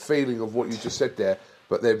have that feeling of what you just said there,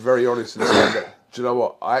 but they're very honest in saying that. Do you know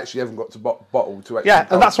what? I actually haven't got to bottle to actually. Yeah,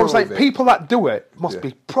 and that's what I'm saying. People that do it must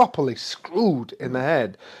be properly screwed in the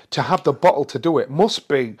head to have the bottle to do it. Must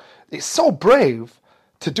be. It's so brave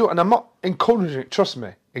to do it, and I'm not encouraging it. Trust me.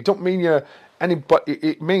 It don't mean you're anybody.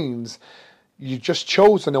 It means you just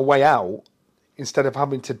chosen a way out instead of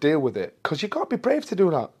having to deal with it. Because you've got to be brave to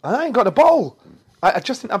do that. And I ain't got a bottle. I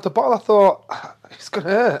just didn't have the bottle. I thought, it's going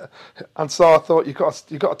to hurt. And so I thought, you've got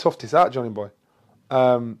to tough this out, Johnny boy.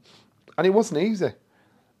 And it wasn't easy.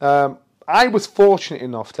 I was fortunate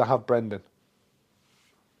enough to have Brendan.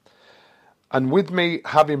 And with me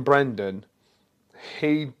having Brendan,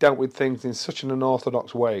 he dealt with things in such an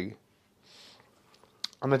unorthodox way.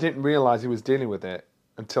 And I didn't realise he was dealing with it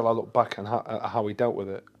until I looked back at how he dealt with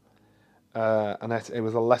it. And it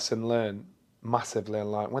was a lesson learned massively.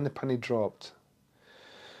 And like when the penny dropped,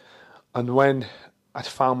 and when I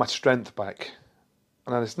found my strength back,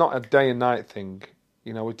 and it's not a day and night thing.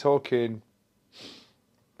 You know, we're talking.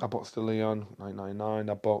 I boxed the Leon 999.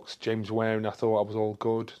 I boxed James Waring. I thought I was all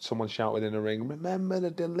good. Someone shouted in the ring, "Remember the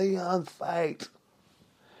De Leon fight."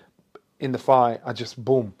 In the fight, I just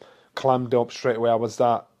boom, clammed up straight away. I was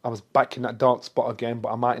back in that dark spot again, but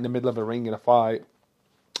I'm out in the middle of a ring in a fight.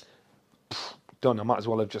 Done. I might as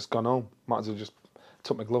well have just gone home. Might as well just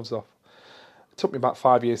took my gloves off. It took me about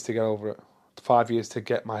 5 years to get over it. 5 years to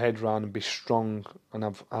get my head round and be strong and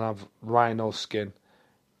have rhino skin.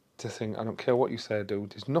 To think, I don't care what you say,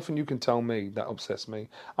 dude. There's nothing you can tell me that upsets me.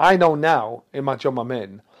 I know now, in my job I'm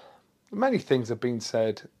in, many things have been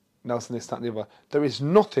said, Nelson, this, that, and the other. There is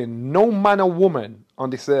nothing, no man or woman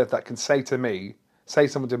on this earth that can say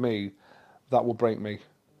something to me that will break me.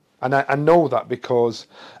 And I know that because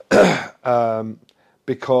I've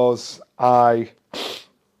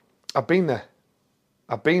been there.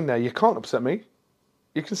 I've been there. You can't upset me.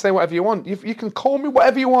 You can say whatever you want. You can call me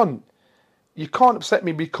whatever you want. You can't upset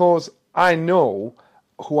me because I know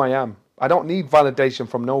who I am. I don't need validation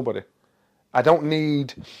from nobody. I don't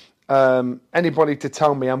need anybody to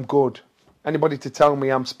tell me I'm good. Anybody to tell me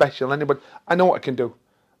I'm special. I know what I can do.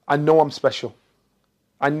 I know I'm special.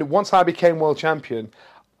 And once I became world champion,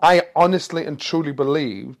 I honestly and truly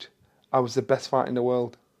believed I was the best fighter in the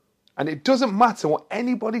world. And it doesn't matter what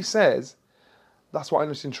anybody says. That's what I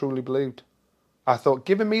honestly and truly believed. I thought,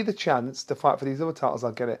 giving me the chance to fight for these other titles,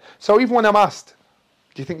 I'll get it. So even when I'm asked,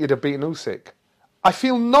 do you think you'd have beaten Usyk? I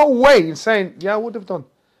feel no way in saying, yeah, I would have done.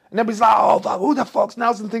 And everybody's like, oh, who the fuck's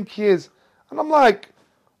Nelson think he is? And I'm like,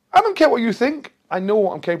 I don't care what you think. I know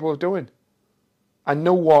what I'm capable of doing. I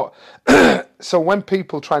know what... So when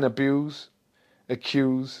people try and abuse,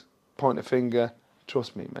 accuse, point a finger,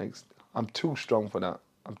 trust me, mate, I'm too strong for that.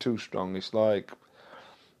 I'm too strong. It's like,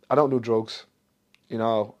 I don't do drugs. You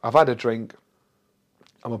know, I've had a drink.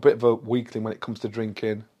 I'm a bit of a weakling when it comes to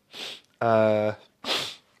drinking. I'm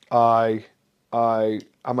a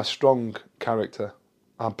strong character.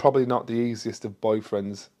 I'm probably not the easiest of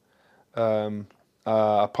boyfriends.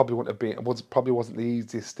 I probably wouldn't have been. Probably wasn't the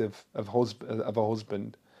easiest of a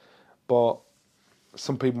husband. But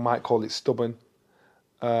some people might call it stubborn.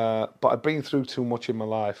 But I've been through too much in my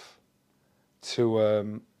life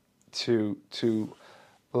to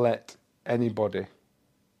let anybody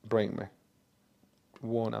break me.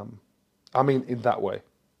 I mean, in that way.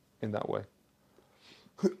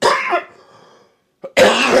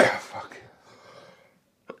 Fuck.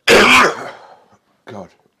 God.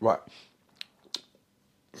 Right.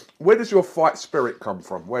 Where does your fight spirit come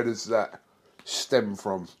from? Where does that stem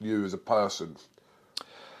from, you as a person?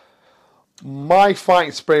 My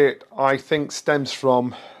fighting spirit, I think, stems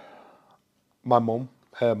from my mum,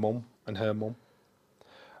 her mum, and her mum.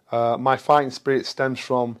 My fighting spirit stems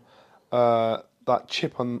from that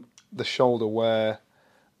chip on the shoulder where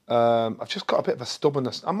I've just got a bit of a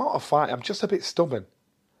stubbornness. I'm not a fighter, I'm just a bit stubborn.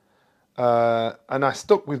 And I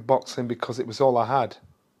stuck with boxing because it was all I had.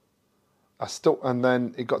 And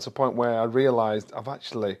then it got to a point where I realised I've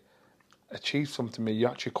actually achieved something. You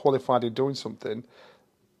actually qualified in doing something.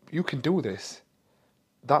 You can do this.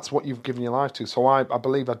 That's what you've given your life to. So I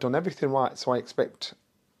believe I've done everything right, so I expect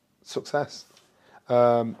success.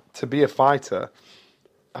 To be a fighter,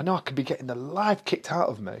 I know I could be getting the life kicked out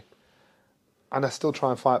of me, and I still try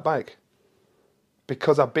and fight back.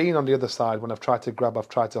 Because I've been on the other side when I've tried to grab, I've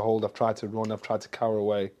tried to hold, I've tried to run, I've tried to cower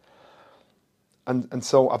away. And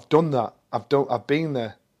so I've done that. I've been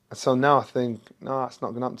there. And so now I think, no, it's not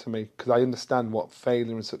going to happen to me, because I understand what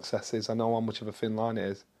failure and success is. I know how much of a thin line it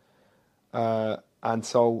is. And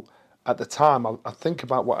so at the time, I think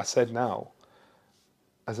about what I said now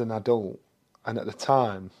as an adult. And at the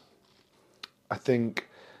time, I think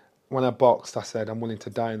when I boxed, I said, I'm willing to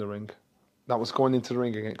die in the ring. That was going into the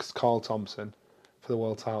ring against Carl Thompson for the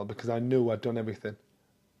world title, because I knew I'd done everything.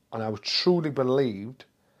 And I truly believed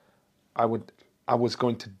I was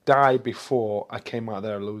going to die before I came out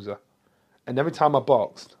there a loser. And every time I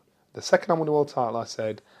boxed, the second I won the world title, I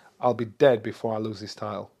said, I'll be dead before I lose this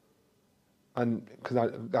title. And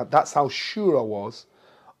because that's how sure I was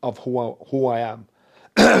of who I am.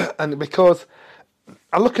 And because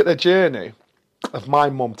I look at the journey of my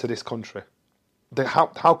mum to this country,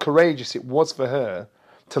 how courageous it was for her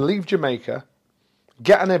to leave Jamaica,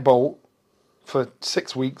 get on a boat for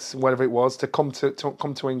 6 weeks, whatever it was, to come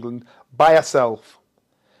to England by herself,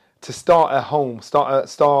 to start a home, start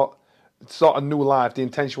a new life. The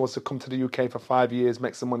intention was to come to the UK for 5 years,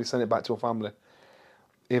 make some money, send it back to her family.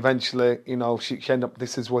 Eventually, she ended up.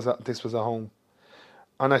 This was a home,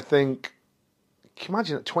 and I think, can you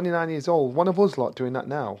imagine at 29 years old, one of us lot doing that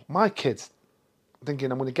now. My kids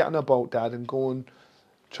thinking, I'm going to get on a boat, Dad, and go and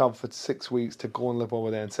travel for 6 weeks to go and live over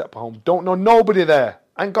there and set up a home. Don't know nobody there.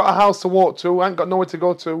 Ain't got a house to walk to. Ain't got nowhere to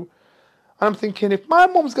go to. And I'm thinking, if my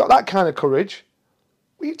mum's got that kind of courage,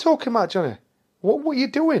 what are you talking about, Johnny? What are you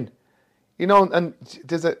doing? And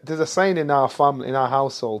there's a saying in our family, in our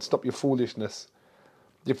household: stop your foolishness.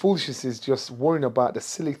 Your foolishness is just worrying about the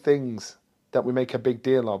silly things that we make a big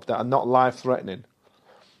deal of that are not life-threatening.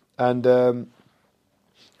 And I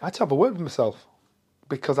had to have a word with myself,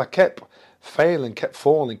 because I kept failing, kept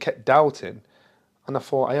falling, kept doubting. And I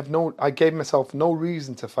thought, I gave myself no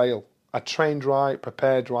reason to fail. I trained right,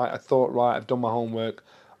 prepared right, I thought right, I've done my homework.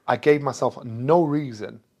 I gave myself no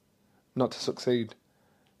reason not to succeed.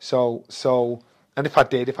 So, and if I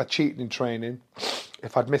cheated in training,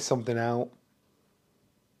 if I'd missed something out,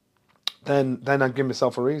 then I'd give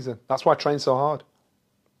myself a reason. That's why I train so hard.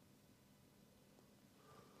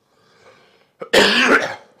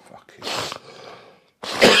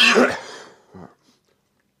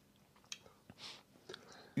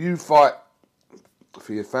 You fight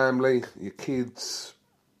for your family, your kids,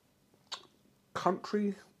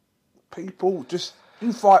 country, people. Just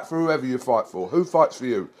you fight for whoever you fight for. Who fights for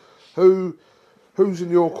you? Who's in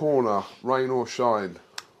your corner, rain or shine?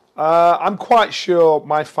 I'm quite sure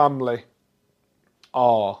my family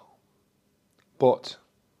are, but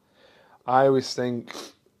I always think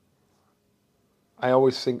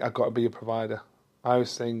I've got to be a provider. I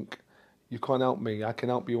always think, you can't help me, I can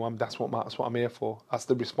help you. That's what I'm here for. That's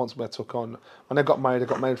the responsibility I took on. When I got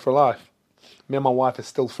married for life. Me and my wife are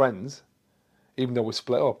still friends, even though we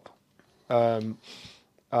split up. So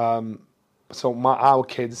our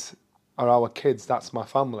kids are our kids. That's my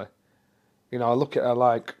family. I look at her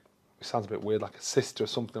like, it sounds a bit weird, like a sister or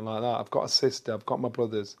something like that. I've got a sister, I've got my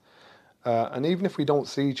brothers. And even if we don't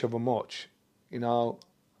see each other much,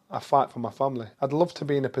 I fight for my family. I'd love to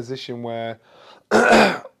be in a position where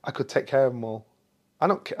I could take care of them all. I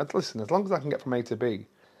don't care. Listen, as long as I can get from A to B,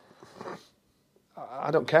 I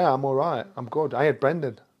don't care. I'm all right. I'm good. I had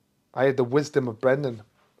Brendan. I had the wisdom of Brendan.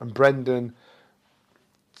 And Brendan,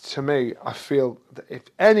 to me, I feel that if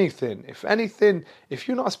anything, if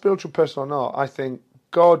you're not a spiritual person or not, I think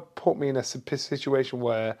God put me in a situation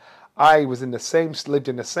where I was lived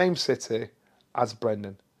in the same city as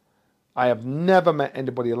Brendan. I have never met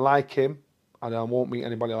anybody like him, and I won't meet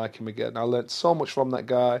anybody like him again. I learned so much from that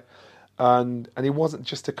guy, and he wasn't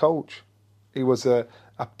just a coach. He was a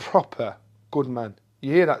proper good man.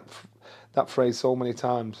 You hear that phrase so many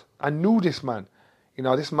times. I knew this man.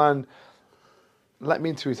 This man let me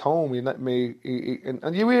into his home. He let me,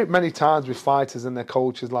 and you hear it many times with fighters and their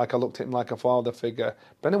coaches, like I looked at him like a father figure.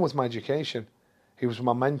 Brendan was my education. He was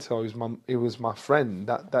my mentor. He was my friend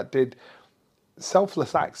that did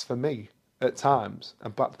selfless acts for me at times,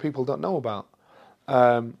 but people don't know about.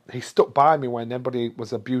 He stuck by me when everybody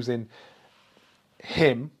was abusing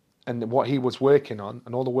him and what he was working on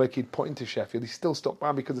and all the work he'd put into Sheffield. He still stuck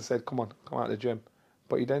by me because I said, come on, come out of the gym.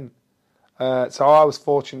 But he didn't. So I was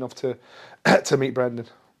fortunate enough to meet Brendan.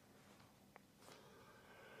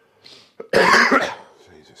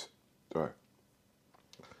 Jesus. Sorry.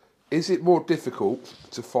 Is it more difficult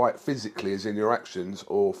to fight physically as in your actions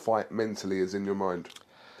or fight mentally as in your mind?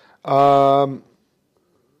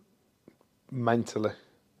 Mentally.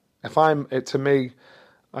 To me,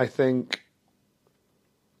 I think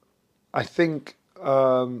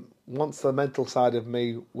once the mental side of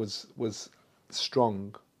me was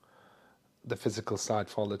strong, the physical side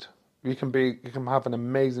followed. You can have an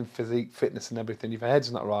amazing physique, fitness and everything. If your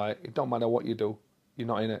head's not right, it don't matter what you do, you're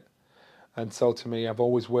not in it. And so to me, I've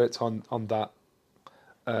always worked on that,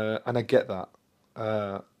 and I get that.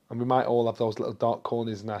 And we might all have those little dark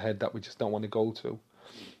corners in our head that we just don't want to go to.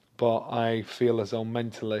 But I feel as though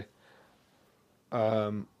mentally,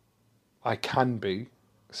 I can be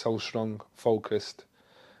so strong, focused,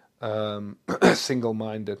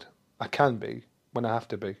 single-minded. I can be when I have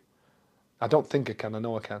to be. I don't think I can. I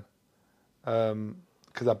know I can.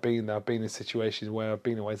 Because I've been there. I've been in situations where I've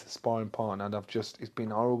been away as a sparring partner and it's been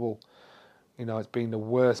horrible. It's been the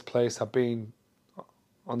worst place. I've been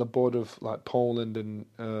on the border of like Poland and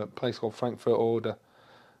a place called Frankfurt Oder.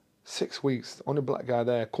 6 weeks, only black guy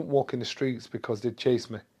there. Couldn't walk in the streets because they'd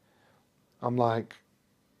chase me. I'm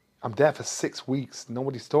there for 6 weeks.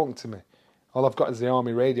 Nobody's talking to me. All I've got is the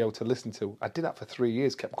army radio to listen to. I did that for 3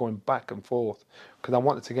 years, kept going back and forth because I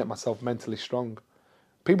wanted to get myself mentally strong.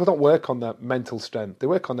 People don't work on the mental strength. They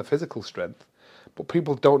work on the physical strength. But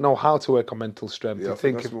people don't know how to work on mental strength. Yeah, I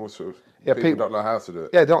think that's more sort of... people don't know how to do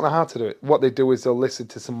it. Yeah, they don't know how to do it. What they do is they'll listen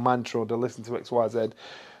to some mantra or they'll listen to X, Y, Z.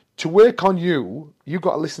 To work on you, you've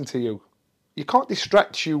got to listen to you. You can't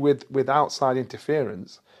distract you with outside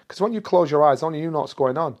interference because when you close your eyes, only you know what's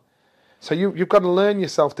going on. So you've got to learn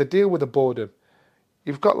yourself to deal with the boredom.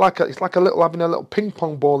 You've got it's like having a little ping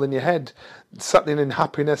pong ball in your head, settling in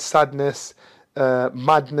happiness, sadness,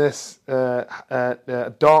 madness,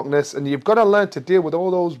 darkness, and you've got to learn to deal with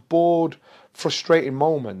all those bored, frustrating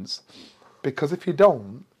moments. Because if you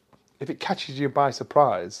don't, if it catches you by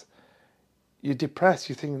surprise, you're depressed.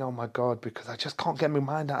 You're thinking, oh my God, because I just can't get my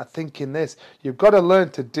mind out of thinking this. You've got to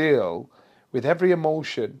learn to deal with every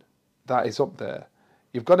emotion that is up there.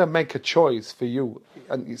 You've got to make a choice for you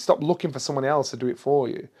and you stop looking for someone else to do it for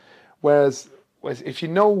you. Whereas if you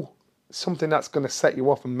know something that's going to set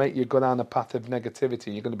you off and make you go down a path of negativity,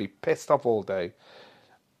 you're going to be pissed off all day.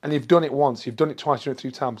 And you've done it once, you've done it twice, you've done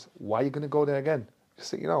it 3 times. Why are you going to go there again?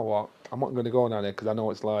 Just think, you know what, I'm not going to go down there because I know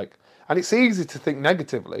what it's like. And it's easy to think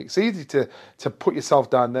negatively. It's easy to put yourself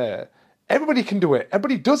down there. Everybody can do it.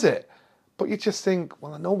 Everybody does it. But you just think,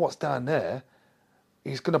 well, I know what's down there.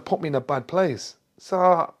 He's going to put me in a bad place.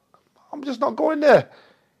 So I'm just not going there.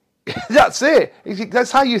 That's it.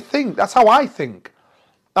 That's how you think. That's how I think.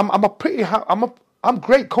 I'm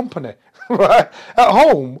great company. Right? At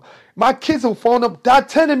home, my kids will phone up, Dad,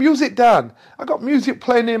 turn the music down. I got music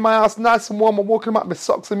playing in my house, nice and warm. I'm walking about my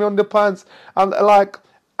socks and my underpants. And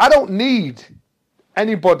I don't need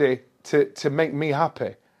anybody to make me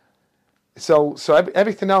happy. So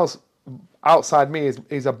everything else outside me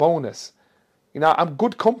is a bonus. I'm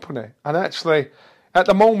good company. And actually, at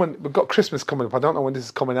the moment, we've got Christmas coming up. I don't know when this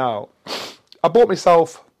is coming out. I bought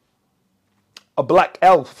myself a black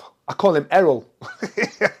elf. I call him Errol.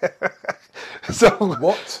 So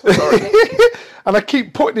what? Sorry. And I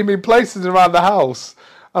keep putting him in places around the house.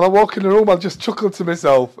 And I walk in the room, I'll just chuckle to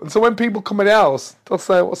myself. And so when people come in the house, they'll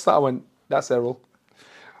say, "What's that?" I went, "That's Errol."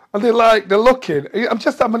 And they're looking. I'm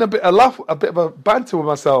just having a bit of a banter with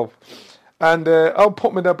myself. And I'll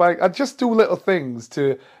put me in the bag. I just do little things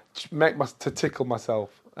to tickle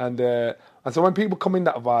myself. And And so when people come in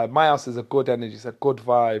that vibe, my house is a good energy, it's a good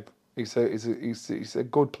vibe, it's a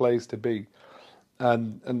good place to be.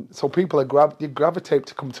 And so people you gravitate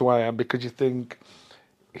to come to where I am because you think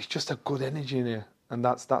it's just a good energy in here, and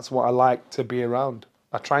that's what I like to be around.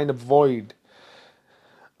 I try and avoid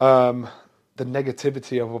the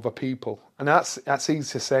negativity of other people, and that's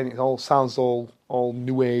easy to say. And it all sounds all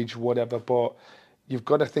new age, whatever, but you've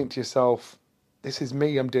got to think to yourself, this is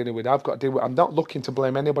me I'm dealing with. I've got to deal with. I'm not looking to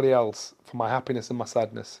blame anybody else for my happiness and my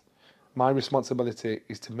sadness. My responsibility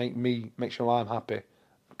is to make sure I'm happy,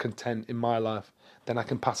 content in my life. Then I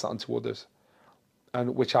can pass that on to others,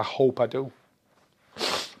 and which I hope I do.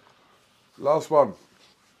 Last one.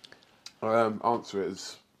 Answer it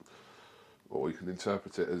as, or you can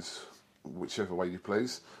interpret it as whichever way you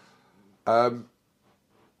please. And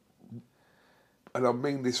I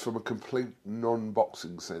mean this from a complete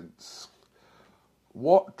non-boxing sense.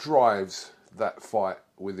 What drives that fight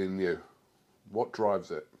within you? What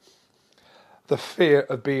drives it? The fear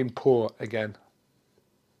of being poor again.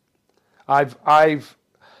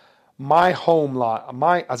 My home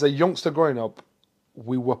life, as a youngster growing up,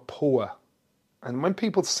 we were poor. And when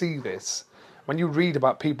people see this, when you read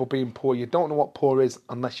about people being poor, you don't know what poor is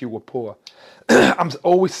unless you were poor. I'm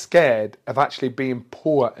always scared of actually being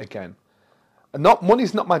poor again. And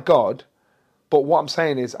money's not my God, but what I'm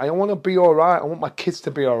saying is I want to be all right. I want my kids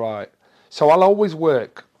to be all right. So I'll always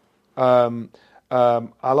work. I'll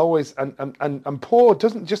always, and poor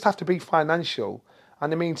doesn't just have to be financial.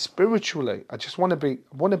 And I mean spiritually. I just want to be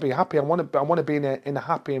happy. I want to be in a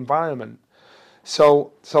happy environment.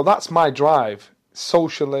 So that's my drive,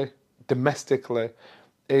 socially, domestically,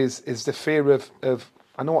 is the fear of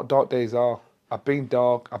I know what dark days are. I've been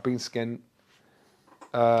dark. I've been skint,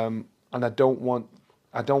 and I don't want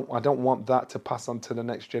that to pass on to the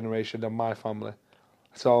next generation of my family.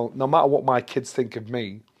 So no matter what my kids think of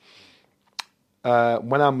me,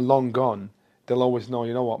 when I'm long gone, they'll always know.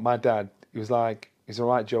 You know what, my dad. He was like. He's all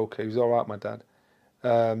right, Joker. He was all right, my dad.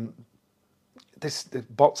 This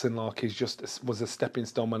boxing like was a stepping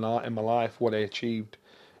stone in my life. What I achieved,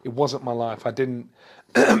 it wasn't my life. I didn't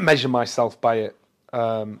measure myself by it,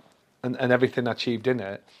 and everything I achieved in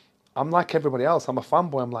it. I'm like everybody else. I'm a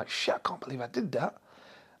fanboy. I'm like, shit, I can't believe I did that.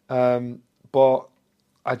 But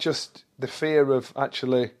the fear of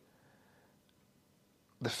actually.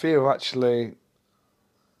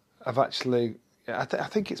 I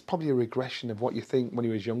think it's probably a regression of what you think when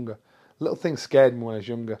you was younger. Little things scared me when I was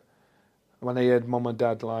younger. When I heard mum and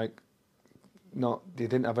dad they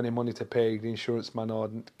didn't have any money to pay the insurance man, or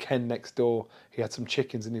Ken next door, he had some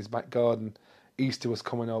chickens in his back garden. Easter was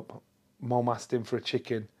coming up. Mum asked him for a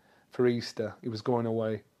chicken for Easter. He was going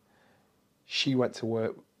away. She went to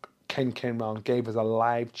work. Ken came round, gave us a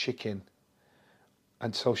live chicken.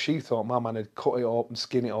 And so she thought my man had cut it up and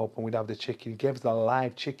skinned it up and we'd have the chicken. He gave us a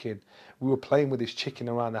live chicken. We were playing with this chicken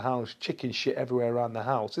around the house. Chicken shit everywhere around the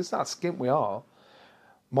house. It's that skint we are.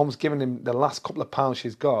 Mum's given him the last couple of pounds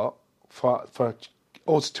she's got for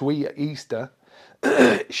us to eat at Easter.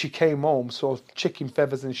 She came home, saw chicken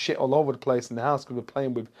feathers and shit all over the place in the house because we were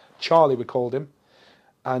playing with Charlie, we called him.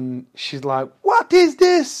 And she's like, what is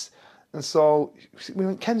this? And so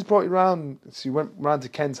Ken's brought it round. So we went round to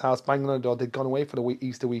Ken's house, banging on the door. They'd gone away for the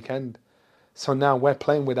Easter weekend. So now we're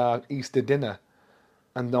playing with our Easter dinner.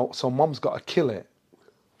 And so Mum's got to kill it.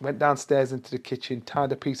 Went downstairs into the kitchen,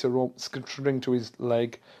 tied a piece of rope, string to his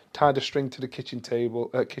leg, tied a string to the kitchen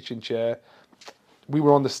chair. We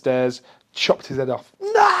were on the stairs, chopped his head off.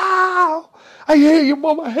 No! I hear you,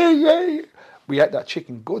 Mum, I hear you. We ate that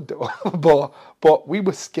chicken good though. but we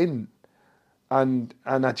were skinned. And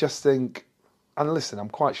I just think, and listen, I'm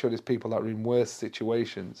quite sure there's people that are in worse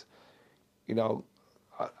situations. You know,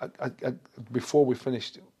 before we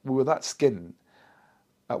finished, we were that skinned.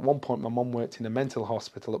 At one point, my mum worked in a mental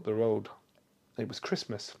hospital up the road. It was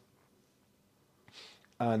Christmas.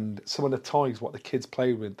 And some of the toys, what the kids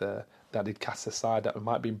played with there, that they'd cast aside, that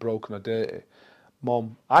might have been broken or dirty,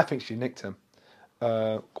 Mum, I think she nicked them,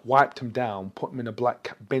 wiped them down, put them in a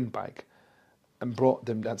black bin bag, and brought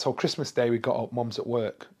them down. So Christmas Day, we got up, Mum's at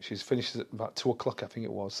work. She's finished at about 2 o'clock, I think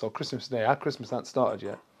it was. So Christmas Day, our Christmas hadn't started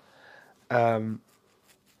yet.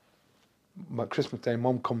 My Christmas Day,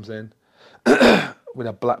 Mum comes in with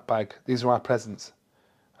a black bag. These are our presents.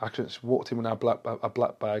 I just walked in with a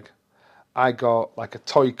black bag. I got like a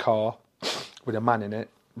toy car with a man in it.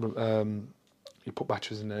 You put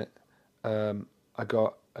batteries in it. I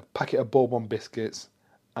got a packet of Bourbon biscuits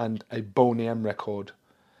and a Boney M record.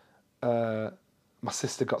 My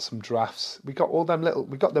sister got some drafts. We got all them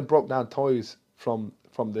we got them broke down toys from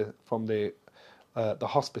the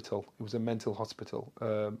hospital. It was a mental hospital.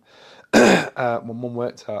 My mum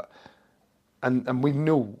worked at. and we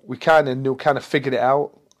kind of figured it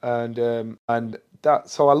out, and that.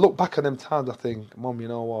 So I look back at them times, I think, Mum, you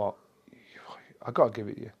know what? I got to give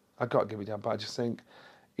it you. But I just think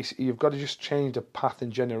you've got to just change the path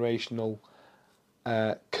and generational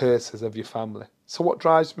curses of your family. So what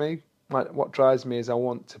drives me? What drives me is I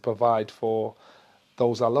want to provide for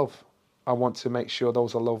those I love. I want to make sure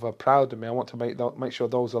those I love are proud of me. I want to make sure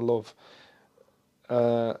those I love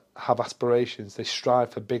have aspirations. They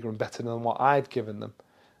strive for bigger and better than what I've given them.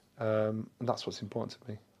 And that's what's important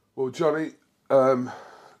to me. Well, Johnny,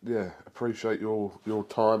 appreciate your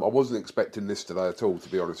time. I wasn't expecting this today at all, to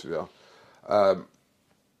be honest with you.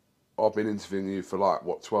 I've been interviewing you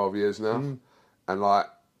for 12 years now, and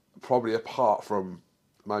probably apart from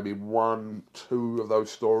maybe 1-2 of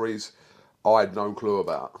those stories, I had no clue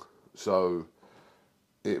about. So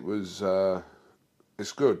it was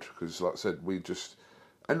it's good because, like I said, we just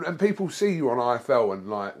and people see you on IFL and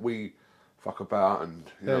we fuck about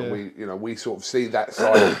and we sort of see that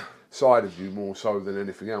side of you more so than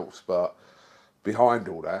anything else. But behind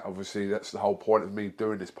all that, obviously, that's the whole point of me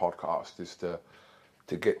doing this podcast is to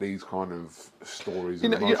get these kind of stories.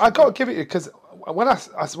 I got to give it you because when I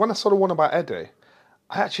saw the one about Eddie,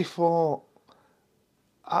 I actually thought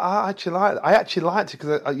I actually liked it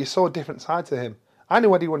because you saw a different side to him. I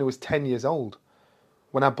knew Eddie when he was 10 years old.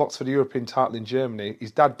 When I boxed for the European title in Germany,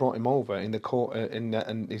 his dad brought him over in the court,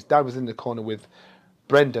 and his dad was in the corner with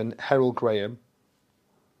Brendan, Harold Graham,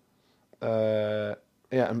 and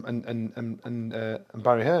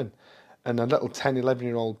Barry Hearn. And a little 10,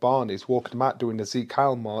 11-year-old Barney's walking him out doing the Zeke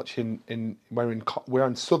Kyle march we're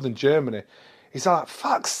in southern Germany. He's like,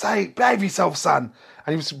 fuck's sake, behave yourself, son.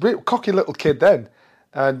 And he was a real cocky little kid then.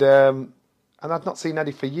 And I'd not seen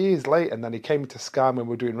Eddie for years later. And then he came into Sky when we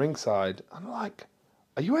were doing ringside. And I'm like,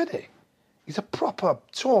 are you Eddie? He's a proper,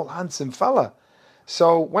 tall, handsome fella.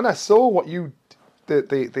 So when I saw what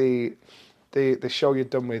the show you'd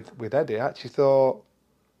done with Eddie, I actually thought,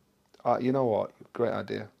 you know what, great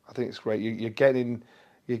idea. I think it's great. You're getting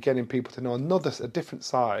people to know a different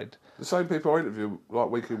side. The same people I interview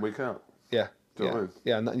week in, week out. Yeah. Do you know what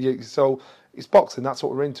I mean? Yeah. So it's boxing. That's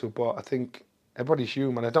what we're into. But I think everybody's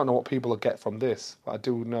human. I don't know what people will get from this, but I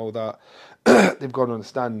do know that they've got to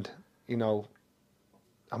understand.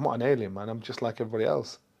 I'm not an alien, man. I'm just like everybody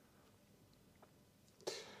else.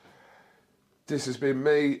 This has been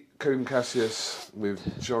me, Kugan Cassius,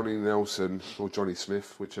 with Johnny Nelson, or Johnny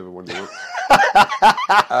Smith, whichever one you want.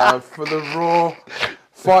 For the Raw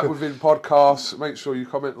Fight Within podcast, make sure you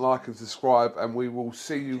comment, like and subscribe, and we will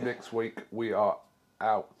see you next week. We are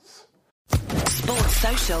out. Sports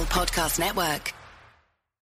Social Podcast Network.